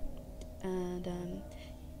 And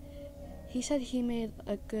he said he made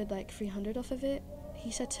a good like 300 off of it. He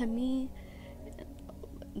said to me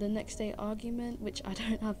the next day argument, which I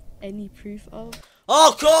don't have any proof of.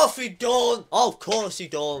 Of course you don't! Of course you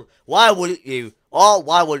don't! Why wouldn't you? Oh,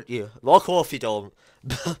 why wouldn't you? Of course you don't.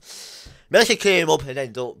 Make it clear him up and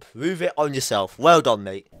then don't prove it on yourself. Well done,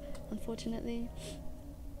 mate. Unfortunately,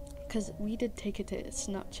 because we did take it to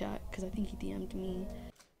Snapchat, because I think he DM'd me.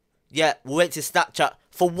 Yeah, we went to Snapchat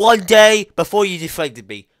for one day before you defriended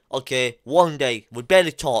me. Okay, one day. We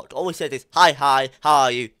barely talked. All we said is, hi, how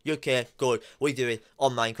are you? You okay? Good. What are you doing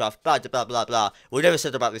on Minecraft? Blah, blah, blah, blah. We never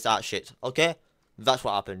said about this art shit, okay? That's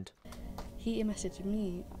what happened. He messaged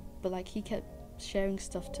me, but like, he kept sharing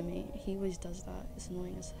stuff to me. He always does that. It's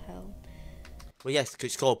annoying as hell. Well, yes, because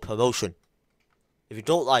it's called promotion. If you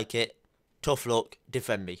don't like it, tough luck,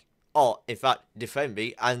 defend me. Or, in fact, defend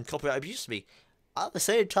me and copyright abuse me. At the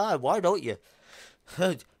same time, why don't you?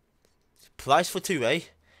 Price for two, eh?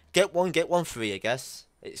 Get one free, I guess.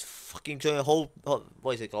 It's fucking doing a whole,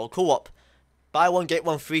 what is it called? Co-op. Buy one, get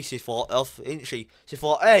one free, she thought, isn't she? She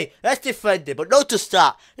thought, hey, let's defend it, but not just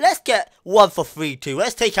that. Let's get one for free too.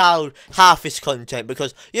 Let's take out half his content,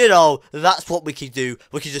 because, you know, that's what we can do.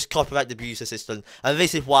 We can just copyright abuse the system. And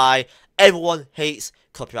this is why everyone hates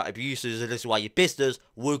copyright abusers, and this is why your business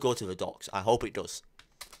will go to the docks. I hope it does.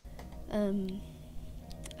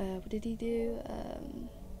 What did he do?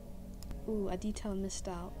 Ooh, a detail missed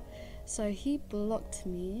out. So he blocked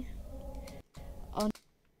me on...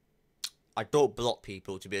 I don't block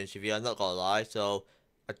people, to be honest with you, I'm not gonna lie, so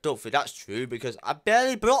I don't think that's true, because I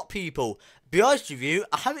barely block people. Be honest with you,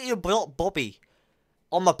 I haven't even blocked Bobby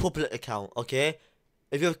on my public account, okay?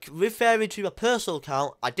 If you're referring to my personal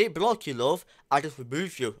account, I didn't block you, love. I just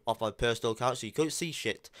removed you off my personal account so you couldn't see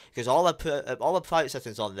shit. Because all my private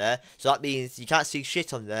settings on there, so that means you can't see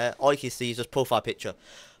shit on there. All you can see is just profile picture.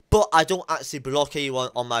 But I don't actually block anyone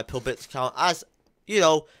on my public account, as, you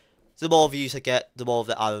know, the more views I get, the more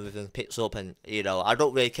that algorithm picks up, and, you know, I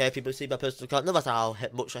don't really care if people see my personal account, no matter how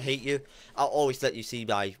much I hate you. I'll always let you see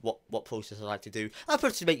my, what process I like to do. I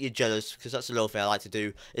prefer to make you jealous, because that's another thing I like to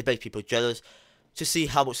do, is make people jealous, to see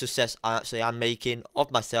how much success I actually am making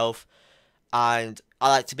of myself. And I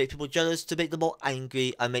like to make people jealous, to make them more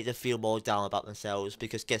angry and make them feel more down about themselves.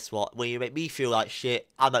 Because guess what? When you make me feel like shit,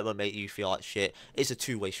 I might want to make you feel like shit. It's a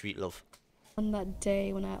two-way street, love. On that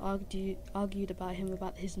day when I argued about him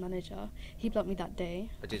about his manager, he blocked me that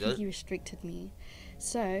day. I didn't. think he restricted me.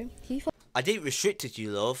 So he... I didn't restrict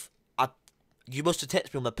you, love. You must have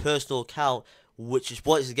texted me on my personal account, which is,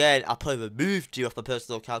 once again, I probably removed you off my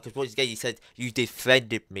personal account, because once again you said you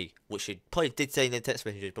defriended me, which you probably did say in the text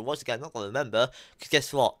messages, but once again I'm not going to remember, because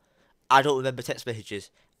guess what, I don't remember text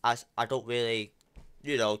messages, as I don't really,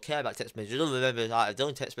 you know, care about text messages. I don't remember, the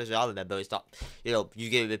only text message I remember is that, you know, you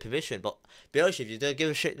gave me permission. But be honest with you, do I give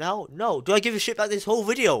a shit now? No. Do I give a shit about this whole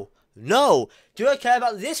video? No. Do I care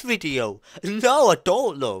about this video? No, I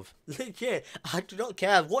don't, love. Legit, I do not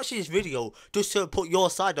care. I'm watching this video just to put your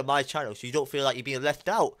side on my channel so you don't feel like you're being left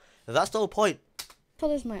out. And that's the whole point.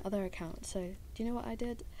 Follows my other account, so do you know what I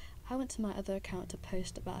did? I went to my other account to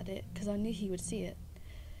post about it because I knew he would see it.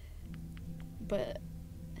 But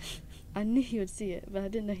I knew he would see it, but I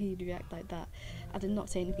didn't know he'd react like that. I did not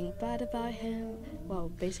say anything bad about him. Well,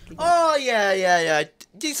 basically. Oh, yeah. You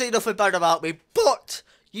didn't say nothing bad about me, but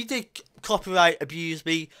you did copyright abuse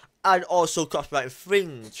me and also copyright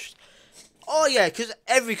infringe. Oh, yeah, because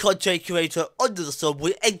every content creator under the sun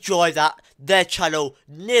will enjoy that their channel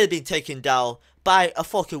nearly been taken down by a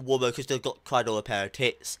fucking woman because they've got quite a pair of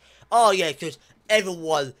tits. Oh, yeah, because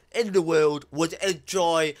everyone in the world would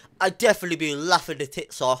enjoy and definitely be laughing their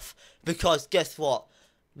tits off because guess what?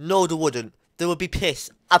 No, they wouldn't. They would be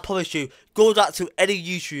pissed. I promise you. Go back to any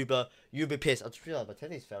YouTuber, you'll be pissed. I just realised my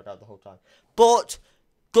tennis fell down the whole time. But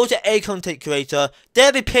go to any content creator,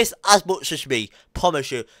 they'll be pissed as much as me.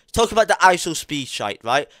 Promise you. Talk about the ISO speed shite,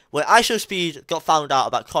 right? When ISO speed got found out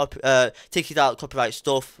about taking out copyright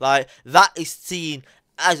stuff, right? That is seen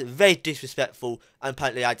as very disrespectful, and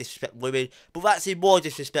apparently I disrespect women, but that's even more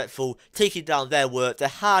disrespectful, taking down their work, their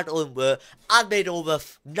hard-earned work. I made over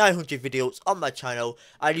 900 videos on my channel,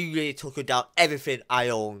 and you really took down everything I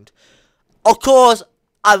owned. Of course,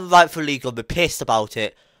 I'm rightfully gonna be pissed about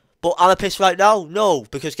it, but am I pissed right now? No,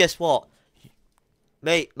 because guess what?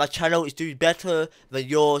 Mate, my channel is doing better than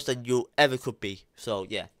yours than you ever could be, so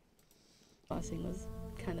yeah. Passing was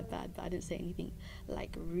kind of bad, but I didn't say anything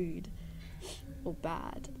like rude or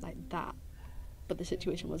bad like that, but the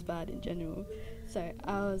situation was bad in general. So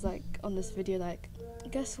I was like on this video like,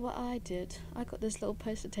 guess what I did? I got this little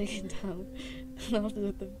poster taken down.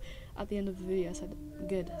 And at the end of the video I said,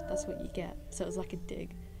 good, that's what you get. So it was like a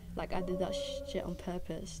dig, like I did that shit on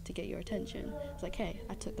purpose to get your attention. It's like, hey,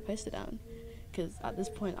 I took the poster down because at this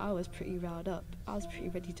point I was pretty riled up. I was pretty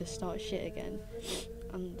ready to start shit again.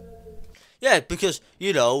 And yeah, because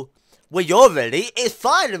you know, when you're ready, it's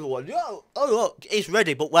fine, everyone. Oh, look, it's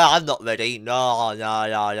ready, but when I'm not ready, no,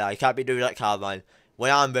 you can't be doing that, Carmine.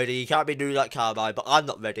 When I'm ready, you can't be doing that, Carmine, but I'm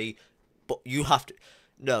not ready, but you have to.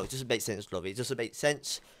 No, it doesn't make sense, love. It doesn't make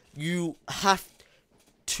sense. You have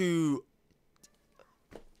to.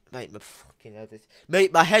 Mate,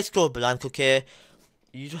 my head's going blank, okay?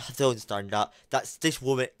 You just have to understand that. This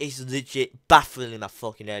woman is legit baffling in my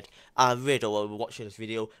fucking head. I really don't want to be watching this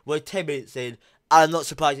video. We're 10 minutes in. I'm not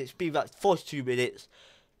surprised it's been about 42 minutes.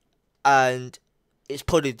 And it's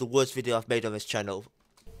probably the worst video I've made on this channel.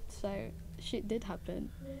 so shit did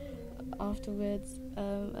happen. Afterwards,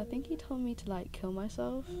 I think he told me to like kill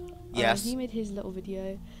myself. Yes. He made his little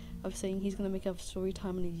video of saying he's gonna make a story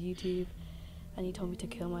time on his YouTube. And he told me to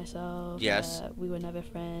kill myself. Yes. We were never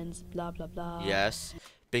friends, blah blah blah. Yes.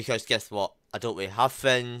 Because guess what? I don't really have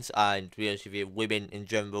friends, and to be honest with you, women in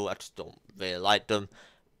general, I just don't really like them.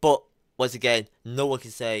 But once again, no one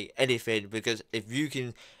can say anything, because if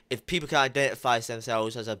people can identify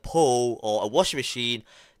themselves as a pole or a washing machine,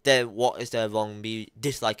 then what is there wrong with me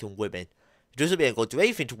disliking women? It doesn't mean I'm going to do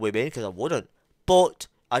anything to women, because I wouldn't. But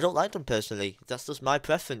I don't like them personally. That's just my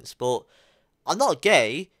preference. But I'm not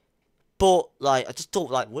gay. But like, I just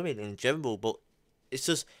don't like women in general. But it's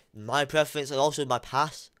just my preference, and also my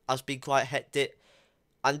past has been quite hectic.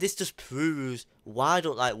 And this just proves why I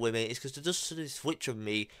don't like women. It's because they just sort of switch on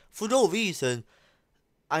me for no reason.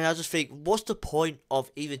 And I just think, what's the point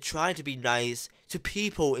of even trying to be nice to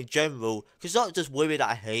people in general? Because it's not just women that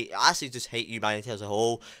I hate. I actually just hate humanity as a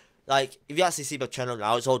whole. Like, if you actually see my channel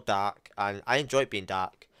now, it's all dark. And I enjoy it being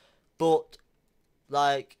dark. But,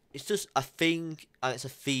 like, it's just a thing, and it's a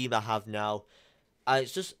theme I have now. And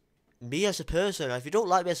it's just me as a person. And if you don't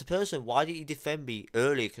like me as a person, why didn't you defend me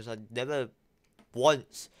early? Because I never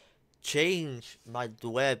once changed the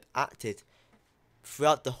way I acted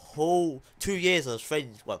throughout the whole 2 years I was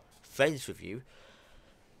friends with you.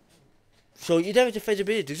 So you never defended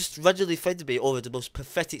me. You just randomly defended me over the most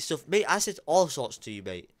pathetic stuff. Mate, I said all sorts to you,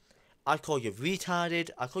 mate. I call you retarded.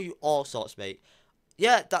 I call you all sorts, mate.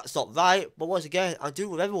 Yeah, that's not right, but once again, I do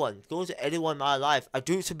it with everyone. Go to anyone in my life. I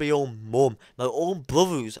do it to my own mum, my own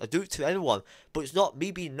brothers. I do it to everyone. But it's not me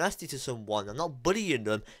being nasty to someone. I'm not bullying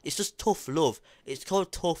them. It's just tough love. It's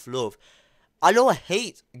called tough love. I know I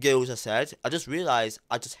hate girls, I said. I just realised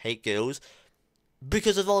I just hate girls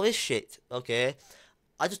because of all this shit, okay?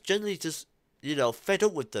 I just generally just, you know, fed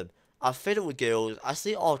up with them. I'm fed up with girls. I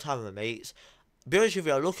see it all the time with my mates. Be honest with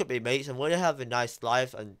you, I look at my mates, and when they have a nice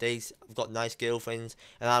life and they've got nice girlfriends,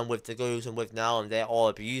 and I'm with the girls I'm with now, and they're all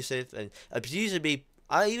abusive and abusing me.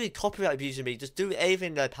 I even copyright abusing me, just do anything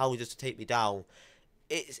in their power just to take me down.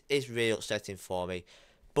 It's really upsetting for me.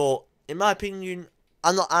 But in my opinion,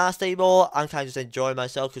 I'm not arsed anymore. I'm kind of just enjoying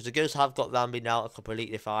myself because the girls have got round me now. I'm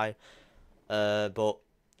completely fine. But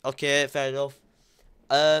okay, fair enough.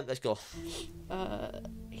 Let's go.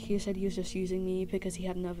 He said he was just using me because he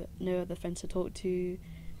had no other friends to talk to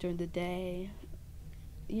during the day.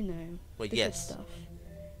 You know, Well, the yes. good stuff.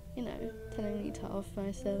 You know, telling me to off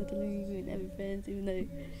myself, telling me we never friends, even though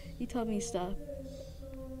he told me stuff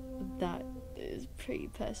that is pretty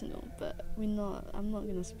personal. But I'm not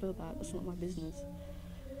gonna spill that. That's not my business.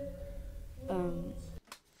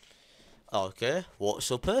 Okay, what's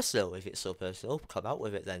so personal? If it's so personal, come out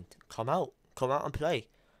with it then. Come out and play.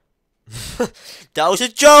 That was a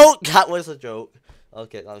joke. That was a joke.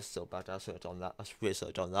 Okay, that was so bad. I should have done that. I really should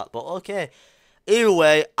have done that. But okay. Either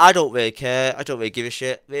way, I don't really care. I don't really give a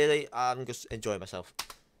shit. Really, I'm just enjoying myself.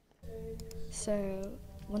 So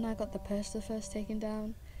when I got the poster first taken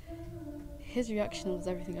down, his reaction was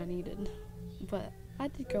everything I needed. But I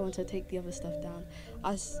did go on to take the other stuff down.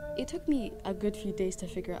 It took me a good few days to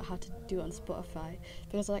figure out how to do it on Spotify,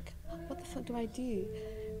 because like, what the fuck do I do?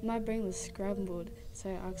 My brain was scrambled, so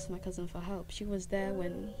I asked my cousin for help. She was there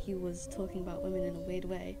when he was talking about women in a weird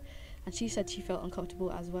way, and she said she felt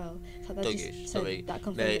uncomfortable as well. So that Sorry,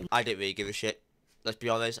 mate, I didn't really give a shit. Let's be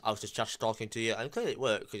honest, I was just talking to you, and clearly it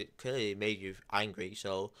worked, because it clearly made you angry,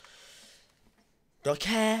 so... Don't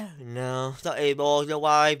care? No, not anymore. You know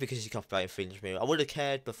why? Because you copyright infringed me. I would have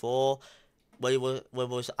cared before, when we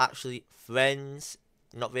was actually friends.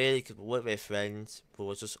 Not really, because we weren't really friends. We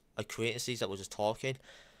was just acquaintances that were just talking.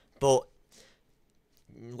 But,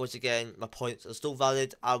 once again, my points are still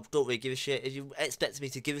valid. I don't really give a shit. If you expect me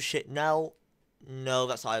to give a shit now, no,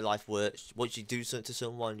 that's how life works. Once you do something to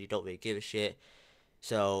someone, you don't really give a shit.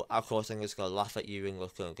 So, of course, I'm just going to laugh at you and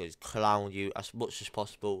going to clown you as much as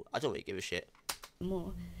possible. I don't really give a shit.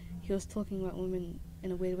 More. He was talking about women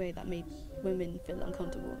in a weird way that made women feel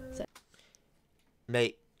uncomfortable. So,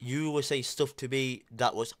 mate, you will say stuff to me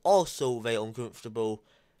that was also very uncomfortable,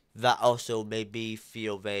 that also made me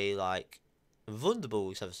feel very, like,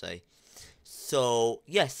 vulnerable, as I say. So,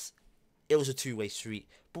 yes, it was a two-way street.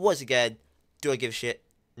 But once again, do I give a shit?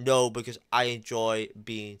 No, because I enjoy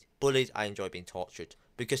being bullied, I enjoy being tortured.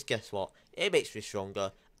 Because guess what? It makes me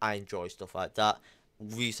stronger. I enjoy stuff like that.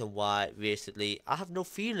 Reason why recently I have no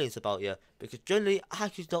feelings about you, because generally I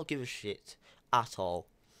could not give a shit at all.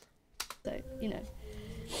 So, you know,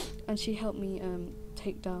 and she helped me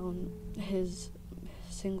take down his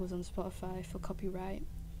singles on Spotify for copyright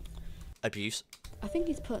Abuse. I think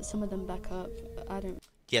he's put some of them back up. I don't.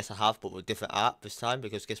 Yes, I have, but with a different app this time,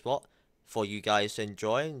 because guess what? For you guys to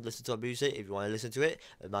enjoy and listen to our music, if you want to listen to it,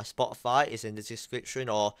 my Spotify is in the description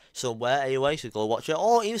or somewhere anyway, so go watch it,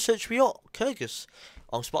 or even search me up, Kyrgyz,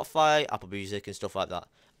 on Spotify, Apple Music and stuff like that.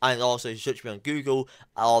 And also search me on Google,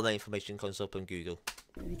 all the information comes up on Google.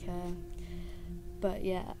 Really care. But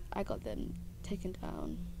yeah, I got them taken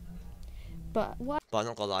down. But what? But I'm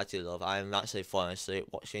not gonna lie to you, love, I'm actually falling asleep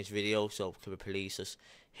watching this video, so can we please just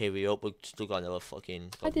hurry up? We've still got another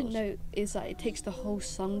fucking... I didn't know is that it takes the whole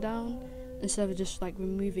song down instead of just like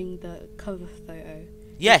removing the cover photo.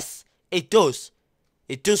 Yes, it does.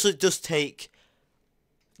 It doesn't just take,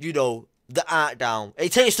 you know, the art down.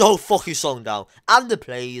 It takes the whole fucking song down. And the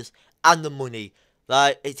plays, and the money.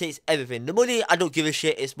 Like, it takes everything. The money, I don't give a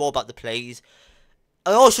shit. It's more about the plays.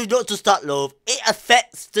 And also, not just that, love. It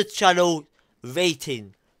affects the channel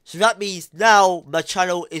rating. So that means now my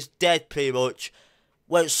channel is dead, pretty much.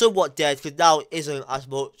 Well, it's somewhat dead, because now it isn't as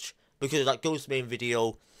much. Because of that ghost main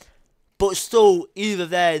video. But still, either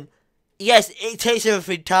then... Yes, it takes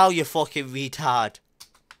everything down, you fucking retard.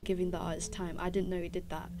 Giving the artist time. I didn't know he did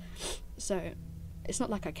that. So, it's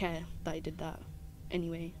not like I care that he did that.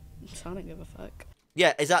 Anyway, so I don't give a fuck.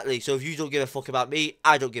 Yeah, exactly. So if you don't give a fuck about me,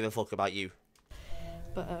 I don't give a fuck about you.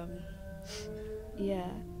 But,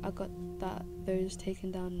 yeah, I got those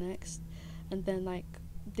taken down next. And then, like,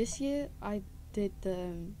 this year, I did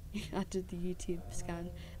the YouTube scan.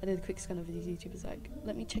 I did a quick scan of his YouTube. It's like,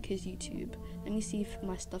 let me check his YouTube. Let me see if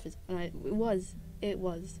my stuff is... And it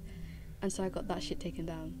was. And so I got that shit taken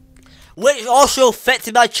down. Which also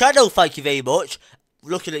affected my channel, thank you very much.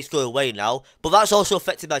 Luckily it's going away now. But that's also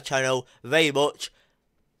affected my channel very much.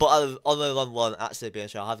 But on the wrong one, actually, being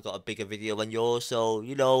sure, I have got a bigger video than yours. So,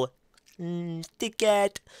 you know,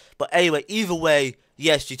 dickhead. But anyway, either way,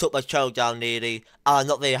 yes, you took my channel down nearly. I'm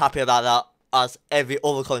not very happy about that. As every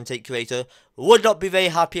other content creator would not be very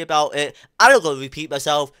happy about it. I'm not going to repeat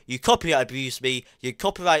myself. You copyright abuse me. You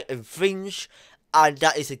copyright infringe. And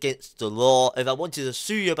that is against the law. If I wanted to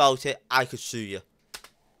sue you about it, I could sue you.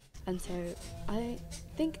 And so I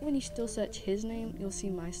think when you still search his name, you'll see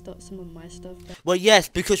my stuff, some of my stuff. Well, yes,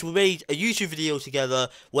 because we made a YouTube video together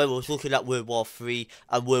where we was looking at World War 3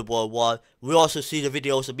 and World War 1. We also see the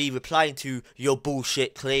videos of me replying to your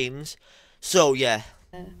bullshit claims. So, yeah.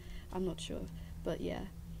 I'm not sure, but yeah.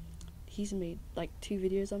 He's made like 2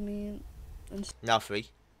 videos on me and Now 3.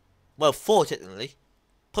 Well, 4 technically.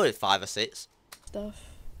 Probably 5 or 6. stuff.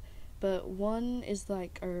 But one is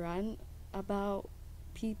like a rant about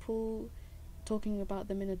people, talking about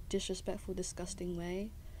them in a disrespectful, disgusting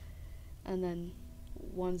way. And then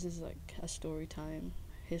one's is like a story time,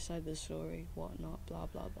 his side of the story, whatnot, blah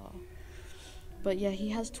blah blah. But yeah, he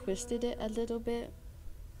has twisted it a little bit.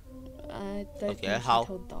 I don't think he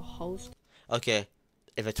told the whole Okay,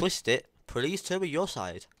 if I twist it, please tell me your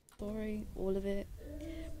side. story, all of it.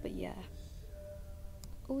 But yeah.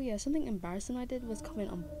 Oh yeah, something embarrassing I did was comment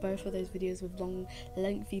on both of those videos with long,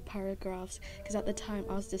 lengthy paragraphs, because at the time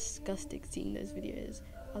I was disgusted seeing those videos.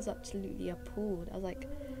 I was absolutely appalled. I was like,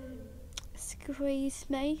 excuse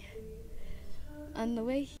me. And the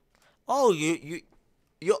way Oh, you're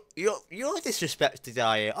disrespected,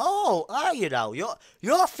 are you? Oh, are you now?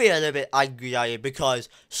 You're feeling a bit angry, are you? Because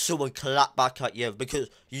someone clapped back at you because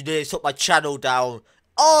you nearly took my channel down.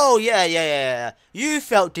 Oh, yeah. You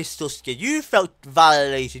felt disgusted. You felt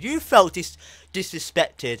violated. You felt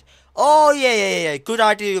disrespected. Oh, yeah. Good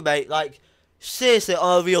idea, mate. Like, seriously,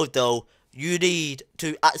 on a real though, you need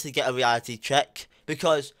to actually get a reality check.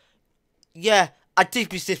 Because, yeah, I did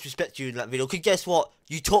disrespect you in that video. Because guess what?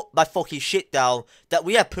 You took my fucking shit down that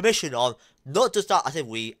we had permission on. Not just that, I said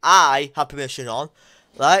we. I had permission on.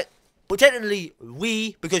 Right? But technically,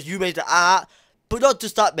 we, because you made the art. But not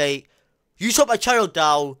just that, mate. You took my channel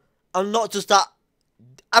down, and not just that,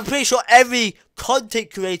 I'm pretty sure every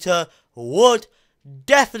content creator would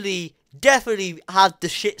definitely have the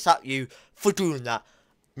shits at you for doing that.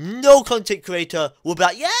 No content creator will be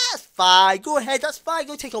like, yeah, that's fine, go ahead, that's fine,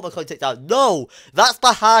 go take all my content down. No, that's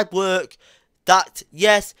my hard work. That,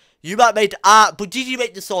 yes, you might make the art, but did you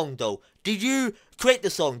make the song though? Did you create the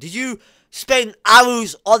song? Did you spend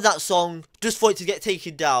hours on that song just for it to get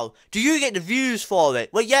taken down? Do you get the views for it?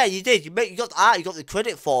 Well, yeah, you did. You got the art, you got the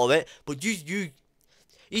credit for it, but you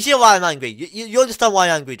see why I'm angry. You understand why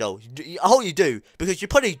I'm angry though. I hope you do, because you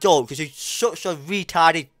probably don't, because you're such a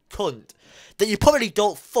retarded cunt that you probably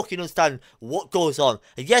don't fucking understand what goes on.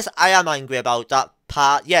 And yes, I am angry about that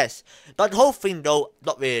part, yes, but the whole thing though,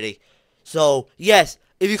 not really. So yes,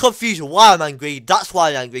 if you're confused why I'm angry, that's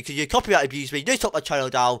why I'm angry, because you copyright abused me, you took my channel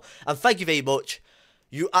down, and thank you very much.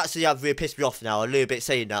 You actually have really pissed me off now, a little bit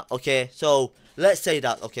saying that, okay? So, let's say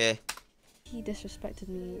that, okay? he disrespected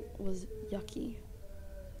me was yucky.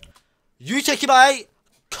 You taking my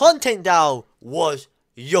content down was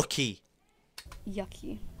yucky.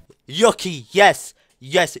 Yucky. Yucky, yes,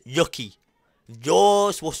 yucky.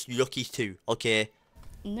 Yours was yucky too, okay?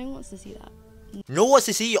 No one wants to see that. No one wants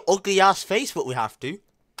to see your ugly ass face, but we have to.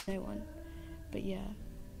 No one. But yeah,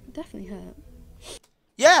 definitely hurt.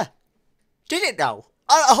 Yeah, did it now?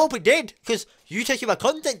 I hope it did, because you taking my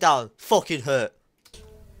content down fucking hurt.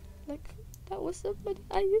 Like, that was somebody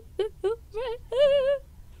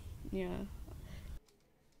yeah.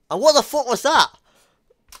 And what the fuck was that?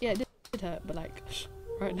 Yeah, it did hurt, but like,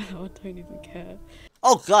 right now I don't even care.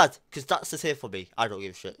 Oh god, because that's the same for me. I don't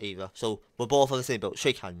give a shit either. So, we're both on the same boat.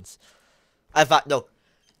 Shake hands. In fact, no.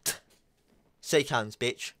 Shake hands,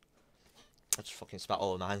 bitch. I just fucking spat all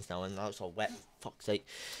over my hands now and now it's all wet. Fuck's sake.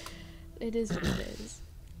 It is what it is.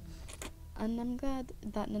 And I'm glad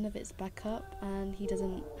that none of it's back up and he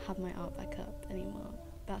doesn't have my art back up anymore.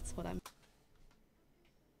 That's what I'm...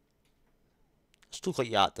 Still got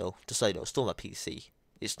your art though. Just so you know, it's still on my PC.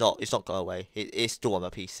 It's not gone away. It's still on my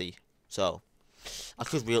PC. So, I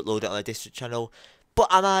could re-upload it on a district channel. But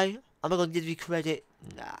am I going to give you credit?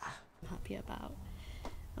 Nah. I'm happy about.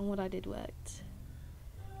 And what I did worked.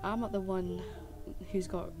 I'm not the one who's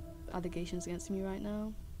got allegations against me right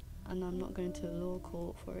now, and I'm not going to law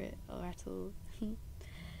court for it or at all.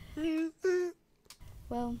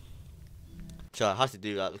 Well, So I had to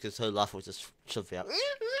do that because her laugh was just something out.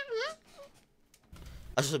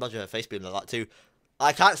 I just imagine her face being like that too.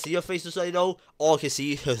 I can't see her face just so you know. All I can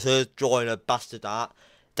see is her drawing a bastard art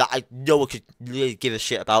that I no one could really give a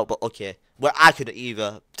shit about, but okay. Well, I couldn't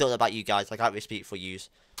either. Don't know about you guys, I can't really speak for yous.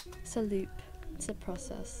 it's a loop. It's a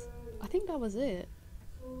process. I think that was it.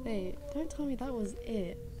 Wait, don't tell me that was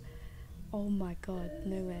it. Oh my god,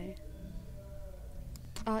 no way.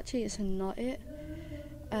 Actually, it's not it.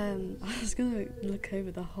 I was gonna look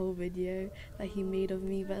over the whole video that he made of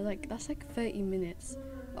me, but like that's like 30 minutes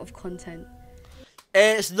of content.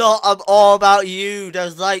 It's not all about you.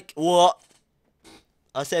 There's like what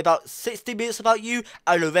I say about 60 minutes about you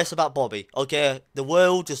and the rest about Bobby, okay? The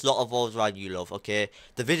world does not revolve around you, love, okay?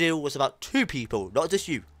 The video was about 2 people, not just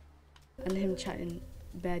you. And him chatting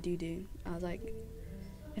bare doo-doo. I was like,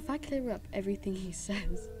 if I clear up everything he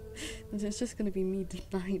says, then it's just going to be me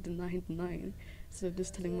denying. So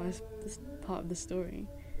just telling this part of the story.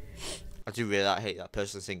 I do really hate that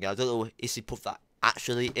person singing. I don't know if he put that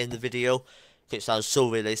actually in the video. It sounds so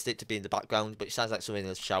realistic to be in the background, but it sounds like someone in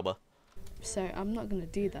the shower. So I'm not going to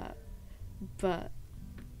do that. But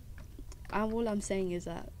all I'm saying is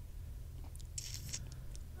that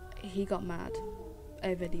he got mad.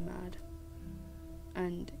 Overly mad.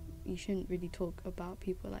 And you shouldn't really talk about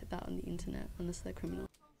people like that on the internet unless they're criminals.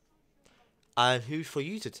 And who's for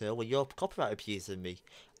you to tell when you're copyright abusing me?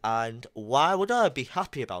 And why would I be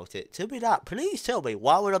happy about it? Tell me that. Please tell me.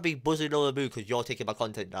 Why would I be buzzing over the moon because you're taking my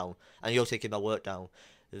content down and you're taking my work down?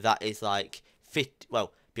 That is like fit.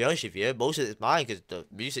 Well, be honest with you, most of it's mine because the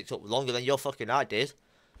music took longer than your fucking art did.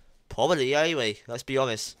 Probably anyway. Let's be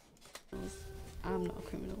honest. I'm not a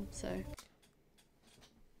criminal, so.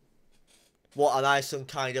 What am I, some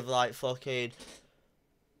kind of like fucking...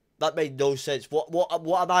 That made no sense. What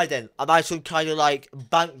am I then? Am I some kind of like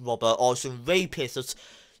bank robber or some rapist or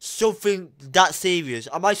something that serious?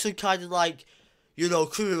 Am I some kind of like, you know,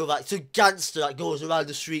 criminal, like some gangster that goes around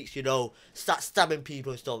the streets, you know, start stabbing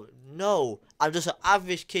people and stuff? No, I'm just an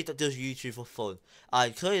average kid that does YouTube for fun.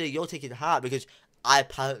 And clearly you're taking heart because I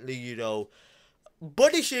apparently, you know,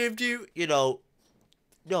 body shamed you, you know.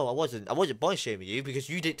 No, I wasn't body shaming you because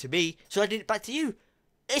you did it to me, so I did it back to you.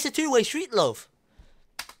 It's a two-way street, love.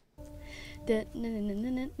 Yeah.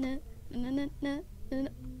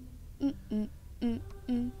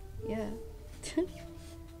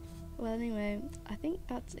 Well, anyway, I think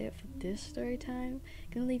that's it for this story time.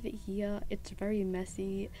 Gonna leave it here. It's very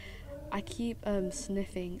messy. I keep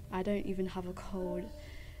sniffing. I don't even have a cold.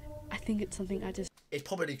 I think it's something I just... It's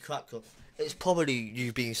probably crack. It's probably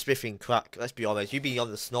you being sniffing crack. Let's be honest. You being on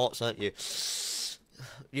the snorts, aren't you?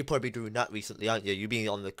 You've probably been doing that recently, aren't you? You being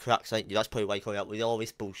on the cracks, ain't you? That's probably why you're coming out with all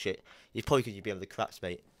this bullshit. It's probably because you be on the cracks,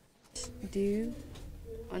 mate. Do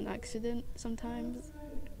on accident sometimes,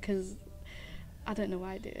 because I don't know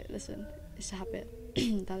why I do it. Listen, it's a habit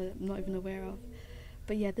that I'm not even aware of.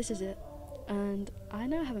 But yeah, this is it. And I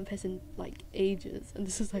know I haven't posted in like ages, and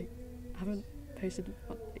this is like, I haven't posted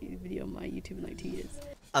a video on my YouTube in like 2 years.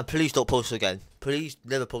 And please don't post again. Please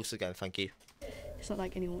never post again, thank you. It's not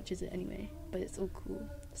like anyone watches it anyway, but it's all cool.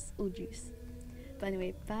 It's all juice. But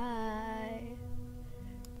anyway, bye.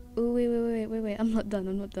 Oh, wait, I'm not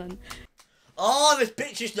done. Oh, this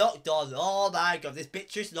bitch is not done. Oh my god, this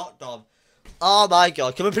bitch is not done. Oh my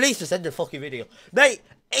god, can we please just end the fucking video? Mate,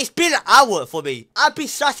 it's been an hour for me. I've been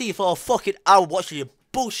sat here for a fucking hour watching your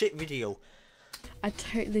bullshit video. I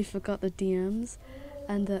totally forgot the DMs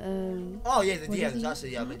and the Oh yeah, the DMs, that's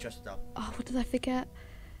it, yeah, I'm interested now. Oh, what did I forget?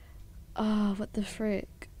 Oh, what the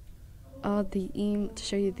frick? Oh, to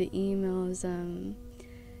show you the emails,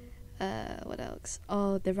 what else?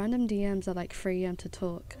 Oh, the random DMs are like 3 AM to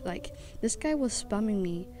talk. Like, this guy was spamming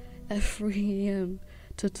me at 3 AM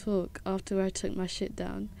to talk after I took my shit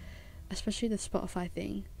down. Especially the Spotify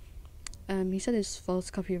thing. He said it's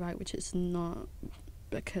false copyright, which it's not,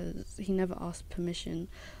 because he never asked permission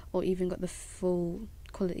or even got the full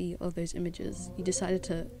quality of those images. He decided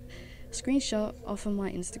to screenshot off of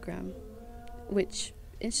my Instagram, which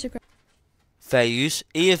Instagram... Fair use.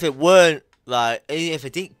 Even if it weren't, like, even if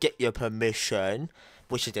it didn't get your permission,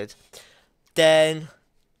 which it did, then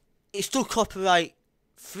it's still copyright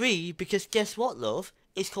free because guess what, love?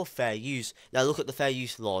 It's called fair use. Now look at the fair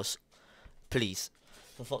use laws. Please.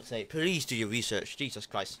 For fuck's sake, please do your research. Jesus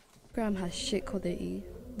Christ. Instagram has shit quality,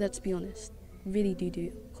 let's be honest. Really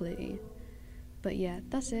do quality. But yeah,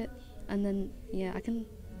 that's it. And then, yeah, I can...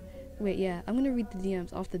 Wait, yeah, I'm gonna read the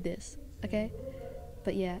DMs after this, okay?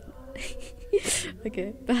 But yeah.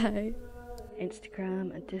 Okay, bye.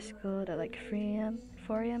 Instagram and Discord at like 3 AM,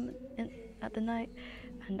 4 AM at the night.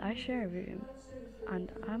 And I share a room.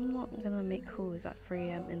 And I'm not gonna make calls at 3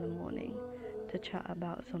 AM in the morning to chat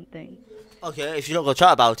about something. Okay, if you're not gonna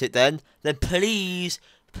chat about it then please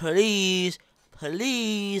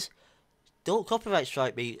don't copyright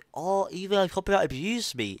strike me or even copyright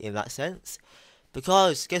abuse me in that sense.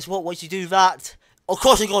 Because guess what, once you do that, of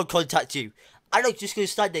course I'm gonna contact you. I'm not just gonna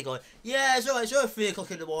stand there going, yeah, it's alright, it's only 3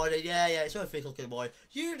 o'clock in the morning, yeah, it's only 3 o'clock in the morning.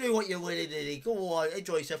 You do what you're willing to do, go on,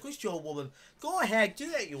 enjoy yourself, because you're a woman. Go ahead,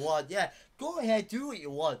 do what you want, yeah, go ahead, do what you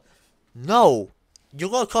want. No, you're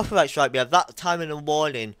gonna copyright strike me at that time in the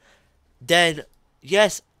morning, then,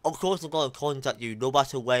 yes, of course I'm gonna contact you, no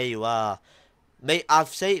matter where you are. Mate, I've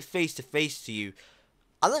said it face to face to you.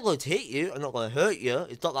 I'm not going to hit you. I'm not going to hurt you.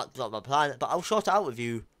 It's not my plan. But I'll sort it out with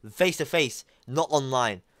you face to face, not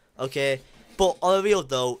online. Okay? But on the real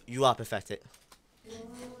though, you are pathetic.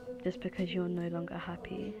 Just because you're no longer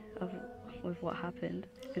happy with what happened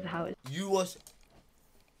is how it. You was.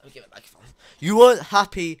 Let me get my microphone. You weren't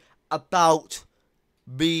happy about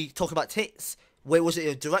me talking about tits. Where was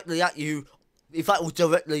it directly at you? In fact, it was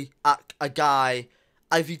directly at a guy.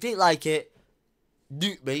 And if you didn't like it,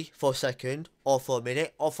 nuke me for a second, or for a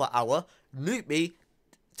minute, or for an hour. Nuke me.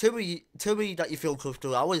 Tell me that you feel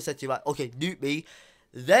comfortable. I would have said to you, like, okay, nuke me.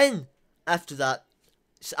 Then, after that,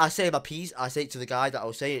 I say my piece. I say it to the guy that I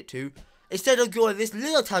was saying it to. Instead of going this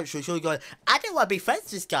little tantrum, so going, I don't want to be friends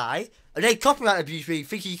with this guy. And then copyright abuse me,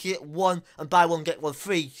 thinking you can get one and buy one, get one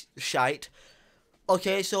free, shite.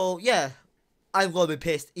 Okay, so, yeah. I'm going to be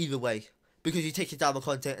pissed either way. Because you're taking down my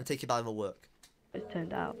content and taking down my work. It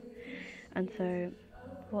turned out. And so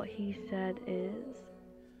what he said is,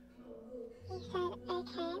 he said,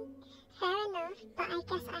 okay, fair enough, but I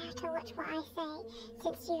guess I have to watch what I say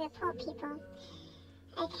since you report people.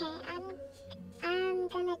 Okay, I'm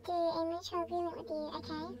gonna do a mutual agreement with you,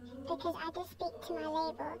 okay? Because I did speak to my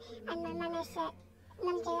label and my manager,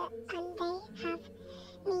 and they have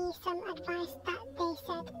me some advice that they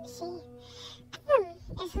said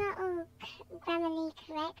it's not all grammarly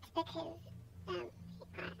correct because I'm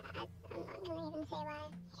not gonna even say why.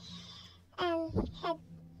 So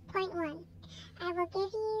point 1, I will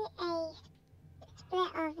give you a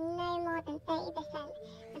split of no more than 30%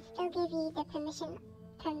 and still give you the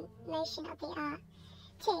promotion of the art.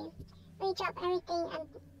 2, we drop everything and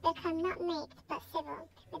become not mates but civil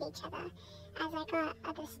with each other, as I got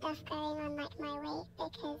other stuff going on like my weight,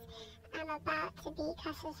 because I'm about to be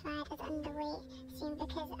classified as underweight soon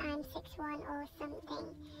because I'm 6'1" or something,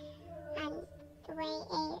 and weigh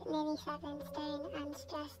nearly 7 stone, and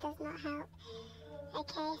stress does not help.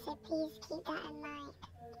 Okay, so please keep that in mind.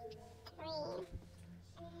 3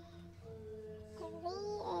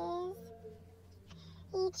 is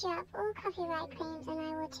you drop all copyright claims and I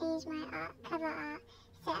will change my cover art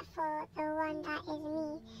set for the one that is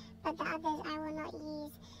me, but the others I will not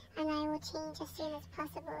use, and I will change as soon as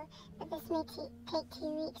possible, but this may take 2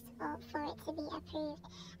 weeks for it to be approved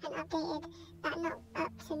and updated. That not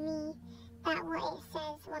up to me, that what it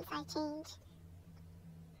says once I change.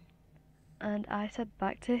 and I said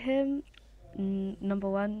back to him, number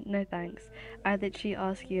 1, no thanks. I literally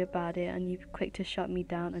ask you about it and you quick to shut me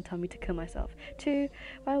down and tell me to kill myself. 2,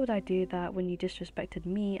 why would I do that when you disrespected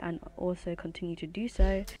me and also continue to do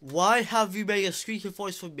so? Why have you made a squeaky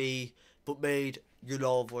voice for me, but made your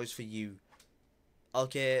normal voice for you?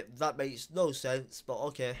 Okay, that makes no sense, but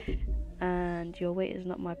okay. And your weight is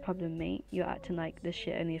not my problem, mate. You're acting like this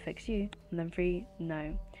shit only affects you. And then 3,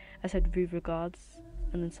 no. I said rude regards,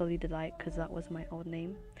 and then SoulyDelight, because that was my old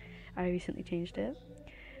name. I recently changed it.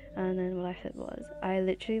 And then what I said was, I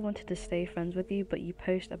literally wanted to stay friends with you, but you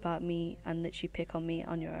post about me and literally pick on me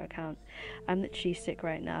on your account. I'm literally sick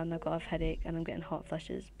right now and I've got a headache and I'm getting hot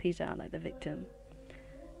flushes. Please don't act like the victim.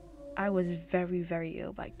 I was very, very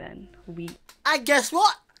ill back then. And guess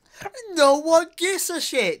what? No one gives a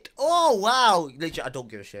shit. Oh, wow. Literally, I don't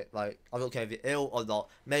give a shit. Like, I don't care if you're ill or not.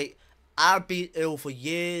 Mate, I've been ill for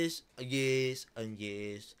years and years and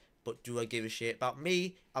years. But do I give a shit about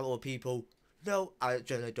me and other people? No, I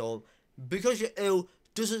generally don't. Because you're ill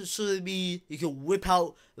doesn't suddenly mean you can whip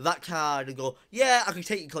out that card and go, yeah, I can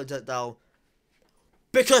take your content down.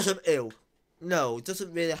 Because I'm ill. No, it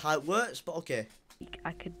doesn't really how it works, but okay.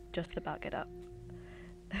 I could just about get up.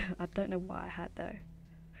 I don't know what I had though.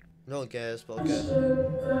 No one cares, but okay.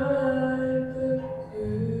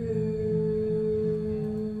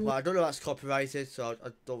 Well, I don't know if that's copyrighted, so I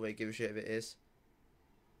don't really give a shit if it is.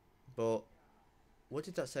 But what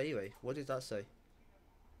did that say anyway? What did that say?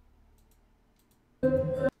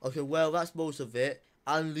 Okay, well, that's most of it.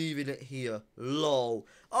 I'm leaving it here. Lol.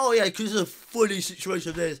 Oh, yeah, because it's a funny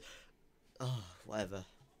situation this. Oh, whatever.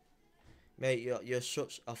 Mate, you're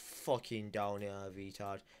such a fucking downer,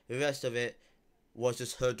 retard. The rest of it was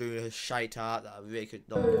just her doing her shite art that I really could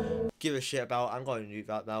not give a shit about. I'm going to do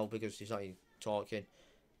that now because she's not even talking.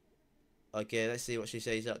 Okay, let's see what she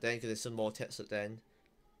says at the end because there's some more text at the end.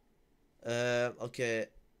 Okay.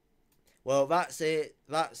 Well, that's it.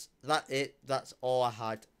 That's it. That's all I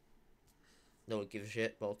had. No one gives a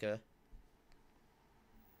shit, but okay.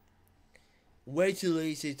 Way too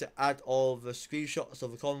lazy to add all the screenshots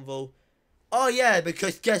of the convo. Oh yeah,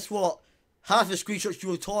 because guess what? Half the screenshots you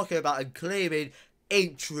were talking about and claiming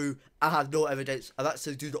ain't true. I have no evidence. I've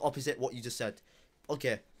actually do the opposite what you just said.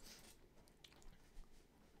 Okay.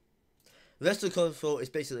 The rest of the convo is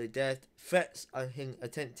basically death, threats and him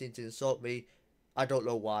attempting to insult me. I don't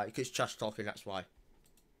know why. Because trash talking, that's why.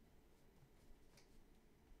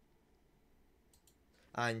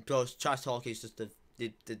 And plus, trash talk is just the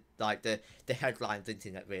headline of the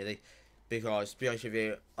internet, really. Because, to be honest with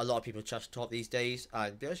you, a lot of people trash talk these days,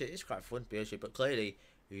 and to be honest with you, it's quite fun, to be honest with you, but clearly,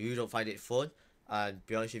 you don't find it fun, and to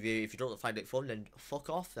be honest with you, if you don't find it fun, then fuck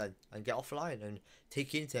off then, and get offline, and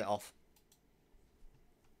take your internet off.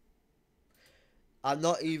 I'm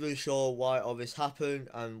not even sure why all this happened,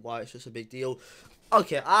 and why it's such a big deal.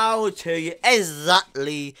 Okay, I will tell you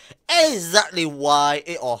exactly why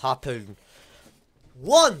it all happened.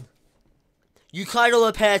 1, you kind of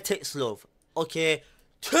repair ticks, love. Okay.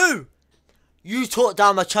 2, you took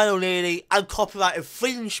down my channel nearly and copyright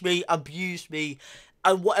infringed me, abused me,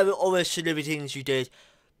 and whatever other silly things you did.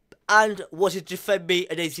 And wanted to defend me,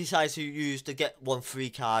 and then decided to use the get one free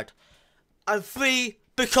card. And 3,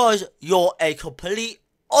 because you're a complete,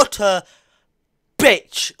 utter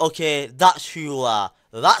bitch. Okay, that's who you are.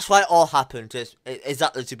 That's why it all happened. That's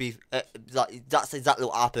exactly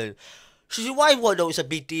what happened. So why you want to know it's a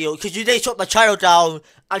big deal? Because you took my channel down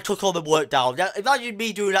and took all the work down. Now, imagine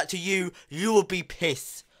me doing that to you, you would be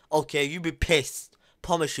pissed. Okay, you'd be pissed.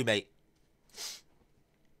 Promise you, mate.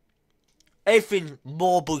 Anything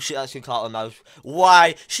more bullshit that's going to come out of my mouth.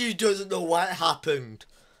 Why? She doesn't know what happened.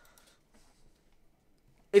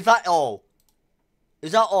 Is that all?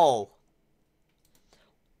 Is that all?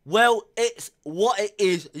 Well, it's what it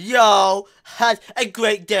is. Yo, had a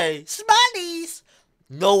great day. Smileys!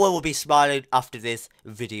 No one will be smiling after this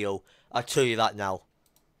video. I'll tell you that now.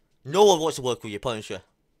 No one wants to work with you, Punisher.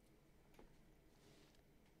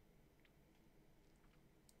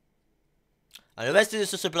 And the rest of this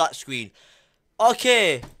is just a black screen.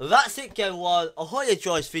 Okay, that's it, everyone. I hope you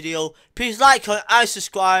enjoyed this video. Please like, comment, and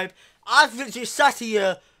subscribe. I've literally sat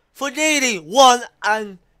here for nearly 1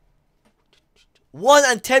 and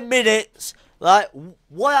 10 minutes. Right?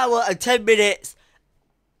 1 hour and 10 minutes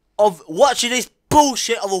of watching this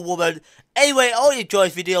bullshit of a woman. Anyway, I hope you enjoyed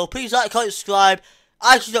this video. Please like, comment, subscribe.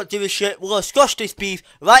 I should not give a shit. We're gonna squash this beef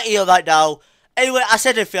right here, right now. Anyway, I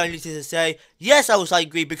said everything I needed to say. Yes, I was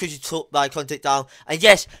angry because you took my content down. And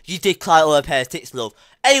yes, you did climb on a pair of tits, love.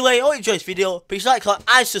 Anyway, I hope you enjoyed this video. Please like, comment,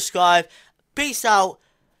 and subscribe. Peace out.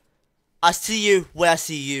 I'll see you where I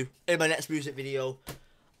see you in my next music video.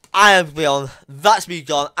 I am beyond. That's me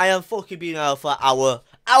gone. I am fucking being out for an hour.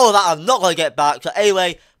 Hour that I'm not gonna get back. So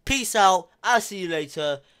anyway, peace out. I'll see you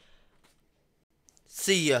later.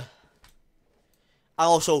 See ya. And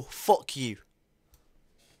also, fuck you.